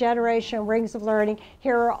 intergenerational rings of learning.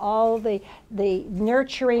 Here are all the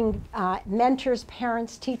nurturing mentors,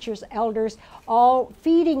 parents, teachers, elders, all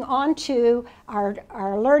feeding onto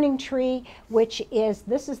our learning tree, which is,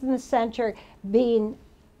 this is in the center, being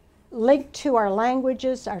linked to our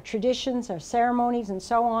languages, our traditions, our ceremonies, and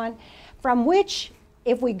so on, from which,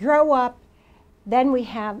 if we grow up, then we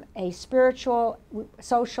have a spiritual,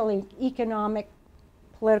 social, economic,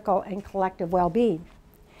 political, and collective well-being.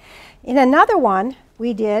 In another one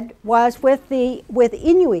we did was with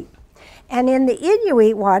Inuit. And in the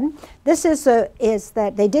Inuit one, this is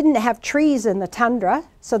that they didn't have trees in the tundra,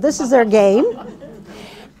 so this is their game.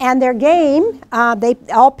 And their game, they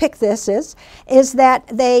all pick this, is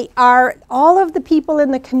that all of the people in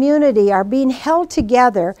the community are being held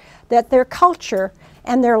together, that their culture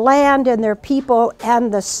and their land and their people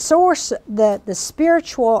and the source, the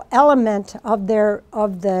spiritual element of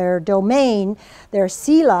their domain, their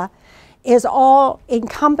sila, is all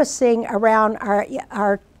encompassing around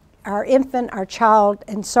our infant, our child,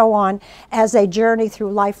 and so on, as they journey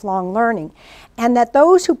through lifelong learning. And that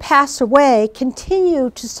those who pass away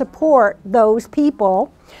continue to support those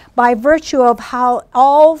people by virtue of how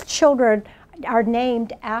all children are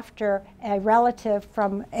named after a relative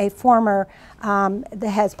from a former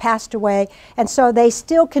that has passed away. And so they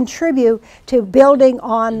still contribute to building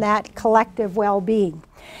on that collective well-being.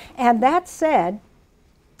 And that said,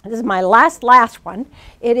 this is my last one,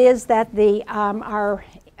 it is that our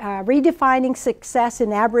redefining success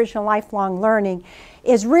in Aboriginal lifelong learning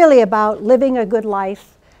is really about living a good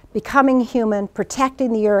life, becoming human,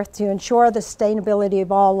 protecting the earth to ensure the sustainability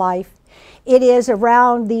of all life. It is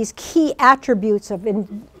around these key attributes of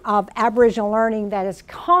Aboriginal learning that is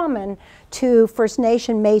common to First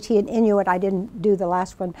Nation, Métis, and Inuit. I didn't do the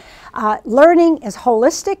last one. Learning is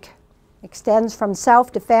holistic, extends from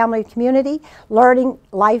self to family, community. Learning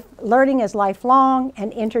is lifelong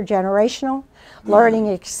and intergenerational. Learning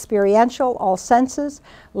is experiential, all senses.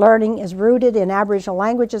 Learning is rooted in Aboriginal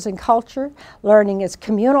languages and culture. Learning is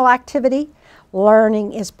communal activity.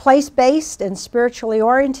 Learning is place-based and spiritually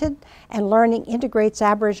oriented, and learning integrates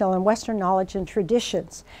Aboriginal and Western knowledge and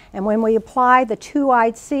traditions. And when we apply the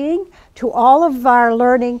two-eyed seeing to all of our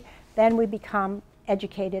learning, then we become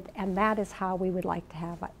educated, and that is how we would like to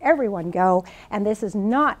have everyone go. And this is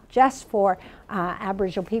not just for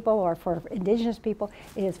Aboriginal people or for Indigenous people,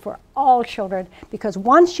 it is for all children, because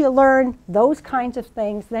once you learn those kinds of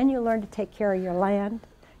things, then you learn to take care of your land,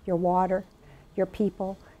 your water, your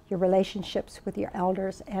people, your relationships with your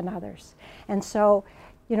elders and others. And so,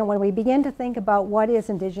 you know, when we begin to think about what is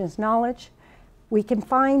Indigenous knowledge, we can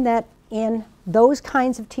find that in those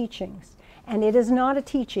kinds of teachings. And it is not a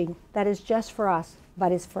teaching that is just for us,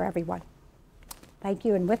 but is for everyone. Thank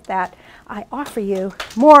you, and with that, I offer you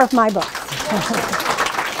more of my books.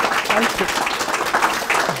 Thank you.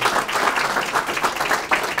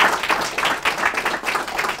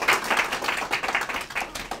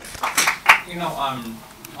 You know,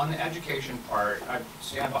 on the education part, I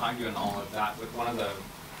stand behind you in all of that, but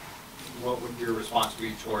what would your response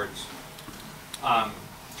be towards, I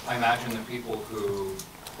imagine the people who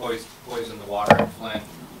poisoned the water in Flint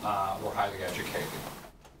were highly educated.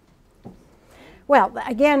 Well,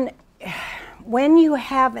 again, when you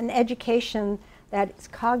have an education that is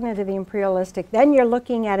cognitively imperialistic, then you're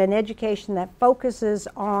looking at an education that focuses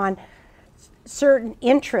on certain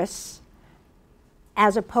interests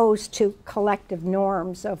as opposed to collective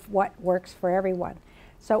norms of what works for everyone.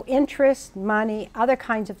 So interest, money, other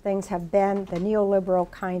kinds of things have been the neoliberal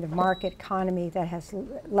kind of market economy that has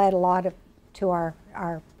led a lot to our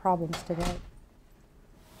problems today.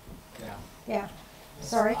 Yeah. Yeah.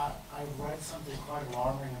 Sorry? I read something quite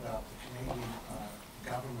alarming about the Canadian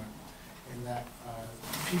government in that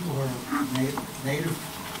people who are native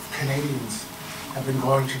Canadians have been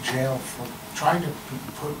going to jail for trying to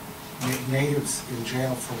put natives in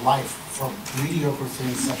jail for life for mediocre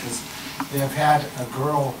things, such as they have had a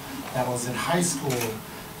girl that was in high school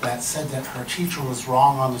that said that her teacher was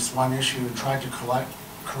wrong on this one issue and tried to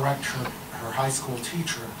correct her high school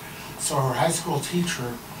teacher. So her high school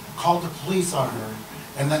teacher called the police on her,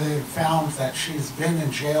 and then they found that she's been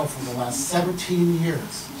in jail for the last 17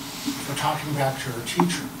 years for talking back to her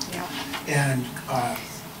teacher. Yeah. And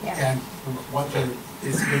and what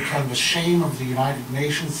is become the shame of the United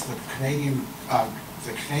Nations. The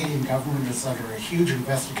Canadian government is under a huge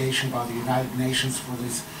investigation by the United Nations for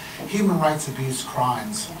these human rights abuse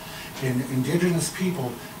crimes. In Indigenous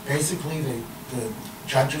people, basically the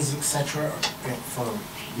judges, etc., for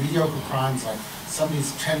mediocre crimes like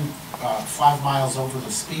somebody's 5 miles over the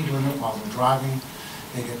speed limit while they're driving,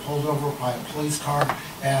 they get pulled over by a police car,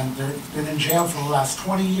 and they've been in jail for the last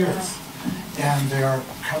 20 years. And they're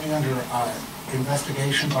coming under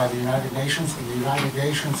investigation by the United Nations, and the United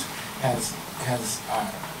Nations has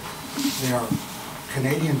their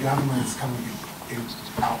Canadian government is coming in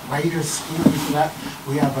outrageous scrutiny for that.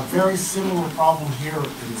 We have a very similar problem here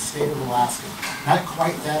in the state of Alaska. Not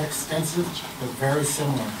quite that extensive, but very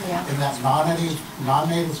similar. Yeah. In that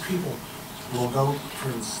non-native people will go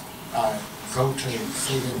to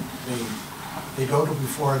say that they go to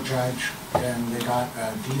before a judge and they got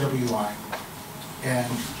a DWI,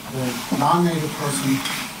 and the non-native person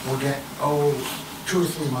will get 2 or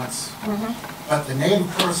 3 months, but the native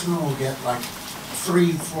person will get like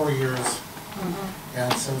 3-4 years.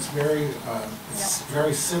 And so it's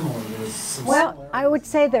very similar. There's some Well, I would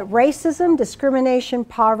say that racism, discrimination,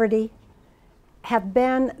 poverty have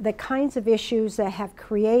been the kinds of issues that have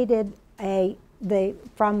created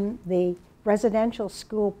from the residential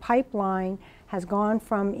school pipeline has gone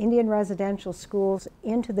from Indian residential schools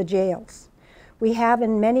into the jails. We have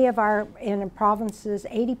in many of our provinces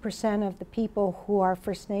 80% of the people who are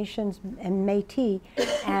First Nations and Métis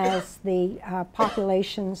as the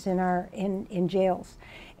populations in jails.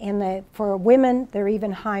 And for women, they're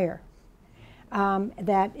even higher.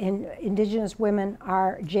 That Indigenous women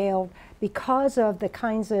are jailed because of the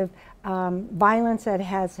kinds of violence that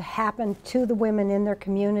has happened to the women in their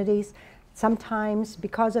communities. Sometimes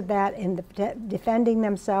because of that, in defending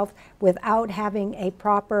themselves without having a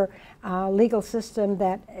proper legal system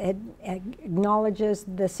that acknowledges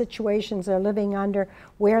the situations they're living under,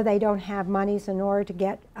 where they don't have monies in order to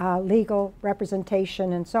get legal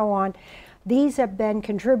representation and so on. These have been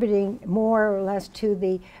contributing more or less to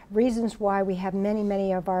the reasons why we have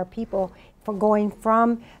many of our people going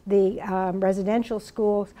from the residential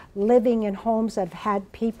schools, living in homes that have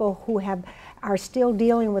had people who are still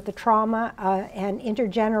dealing with the trauma and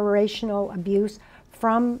intergenerational abuse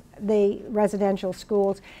from the residential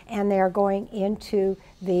schools, and they are going into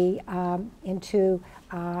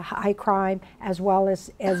high crime, as well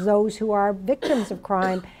as those who are victims of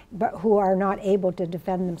crime but who are not able to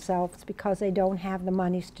defend themselves because they don't have the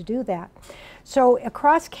monies to do that. So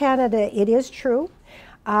across Canada, it is true.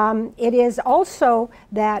 It is also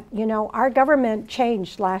that, you know, our government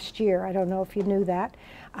changed last year. I don't know if you knew that.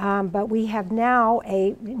 But we have now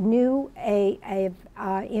in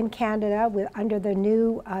Canada, under the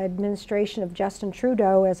new administration of Justin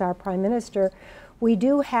Trudeau as our Prime Minister, we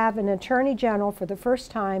do have an Attorney General for the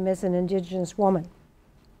first time as an Indigenous woman,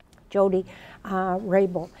 Jody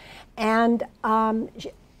Rabel. And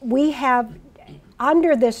we have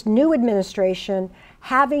under this new administration,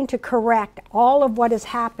 having to correct all of what has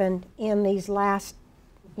happened in these last,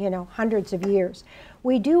 hundreds of years.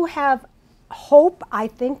 We do have hope. I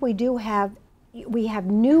think we have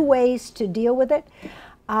new ways to deal with it,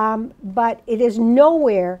 but it is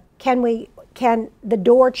nowhere can the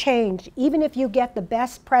door change. Even if you get the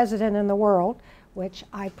best president in the world, which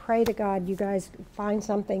I pray to God you guys find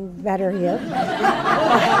something better here.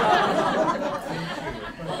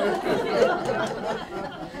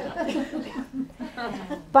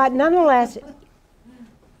 But nonetheless,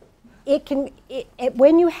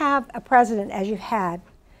 when you have a president, as you've had,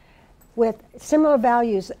 with similar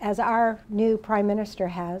values as our new prime minister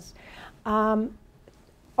has,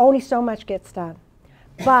 only so much gets done.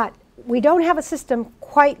 But we don't have a system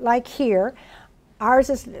quite like here. Ours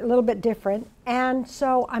is a little bit different, and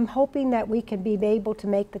so I'm hoping that we can be able to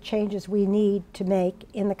make the changes we need to make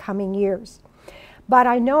in the coming years. But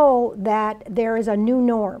I know that there is a new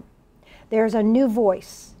norm. There's a new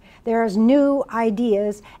voice. There's new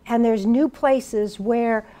ideas, and there's new places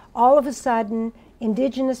where all of a sudden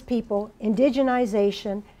Indigenous people,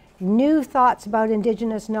 indigenization, new thoughts about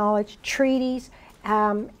Indigenous knowledge, treaties,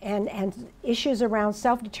 and issues around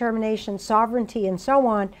self-determination, sovereignty, and so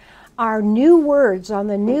on, are new words on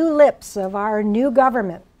the new lips of our new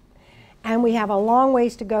government. And we have a long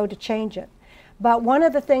ways to go to change it. But one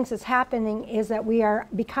of the things that's happening is that we are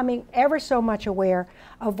becoming ever so much aware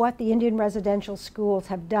of what the Indian residential schools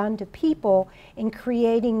have done to people in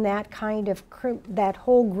creating that kind of, that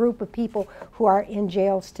whole group of people who are in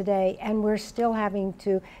jails today. And we're still having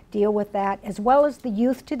to deal with that, as well as the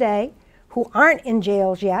youth today who aren't in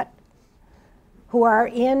jails yet, who are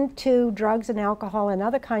into drugs and alcohol and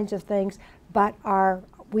other kinds of things, but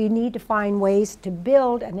we need to find ways to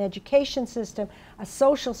build an education system, a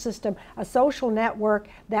social network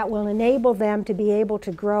that will enable them to be able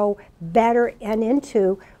to grow better and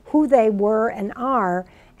into who they were and are,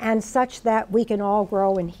 and such that we can all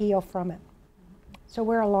grow and heal from it. So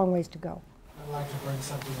we're a long ways to go. I'd like to bring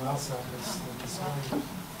something else up. Is the disparity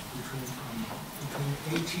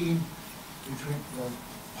between the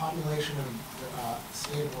population of the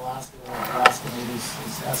state of Alaska, Alaska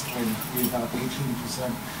is estimated to be about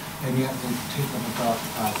 18%, and yet they take up about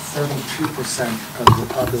 32% of the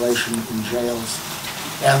population in jails.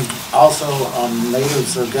 And also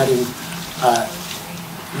natives are getting,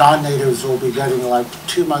 non-natives will be getting like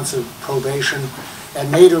 2 months of probation,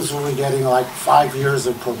 and natives will be getting like 5 years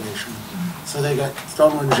of probation. So they get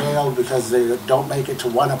thrown in jail because they don't make it to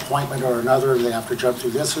one appointment or another, and they have to jump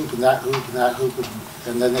through this hoop and that hoop and that hoop,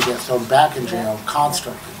 and then they get thrown back in jail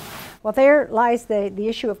constantly. Well, there lies the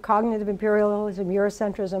issue of cognitive imperialism,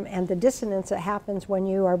 Eurocentrism, and the dissonance that happens when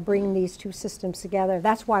you are bringing these two systems together.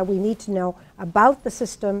 That's why we need to know about the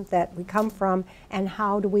system that we come from, and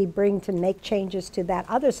how do we bring to make changes to that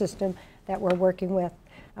other system that we're working with,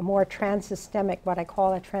 a more trans-systemic, what I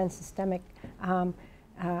call a trans-systemic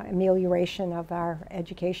amelioration of our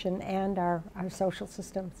education and our social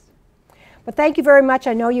systems. But thank you very much.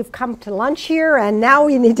 I know you've come to lunch here, and now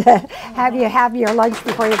we need to have you have your lunch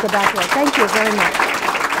before you go back there. Thank you very much.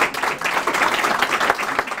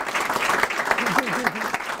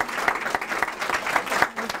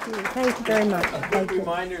 Thank you very much. Thank you.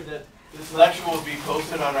 Reminder that this lecture will be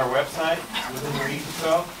posted on our website within a week or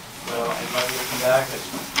so. So I invite you to come back,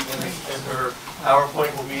 and her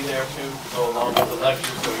PowerPoint will be there too, to go along with the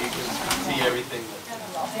lecture, so you can see everything.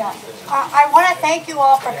 I want to thank you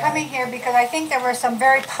all for coming here, because I think there were some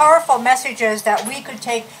very powerful messages that we could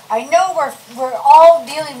take. I know we're all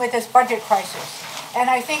dealing with this budget crisis,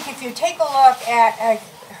 and I think if you take a look at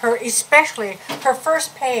her, especially her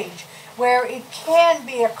first page, where it can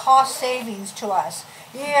be a cost savings to us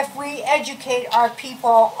if we educate our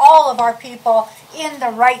people, all of our people, in the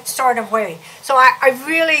right sort of way. So I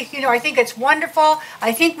really, I think it's wonderful.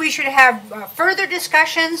 I think we should have further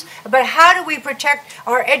discussions about how do we protect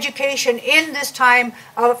our education in this time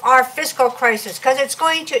of our fiscal crisis, because it's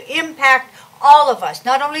going to impact all of us,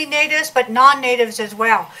 not only natives, but non-natives as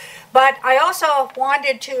well. But I also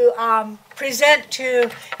wanted to present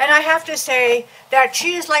to, and I have to say that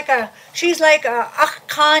she's like a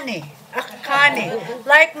Akhani,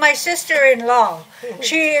 like my sister-in-law.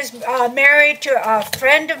 She is married to a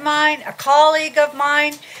friend of mine, a colleague of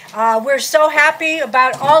mine. We're so happy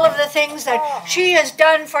about all of the things that she has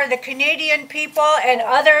done for the Canadian people and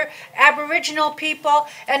other Aboriginal people,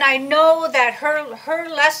 and I know that her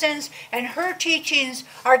lessons and her teachings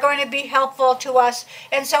are going to be helpful to us.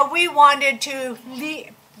 And so we wanted to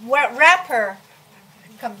wrap her,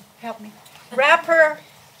 come help me, wrap her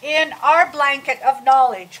in our blanket of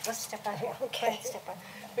knowledge. Let's step out here. Okay.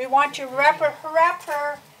 We want to wrap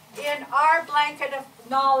her in our blanket of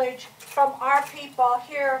knowledge from our people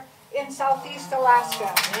here in Southeast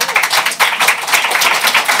Alaska.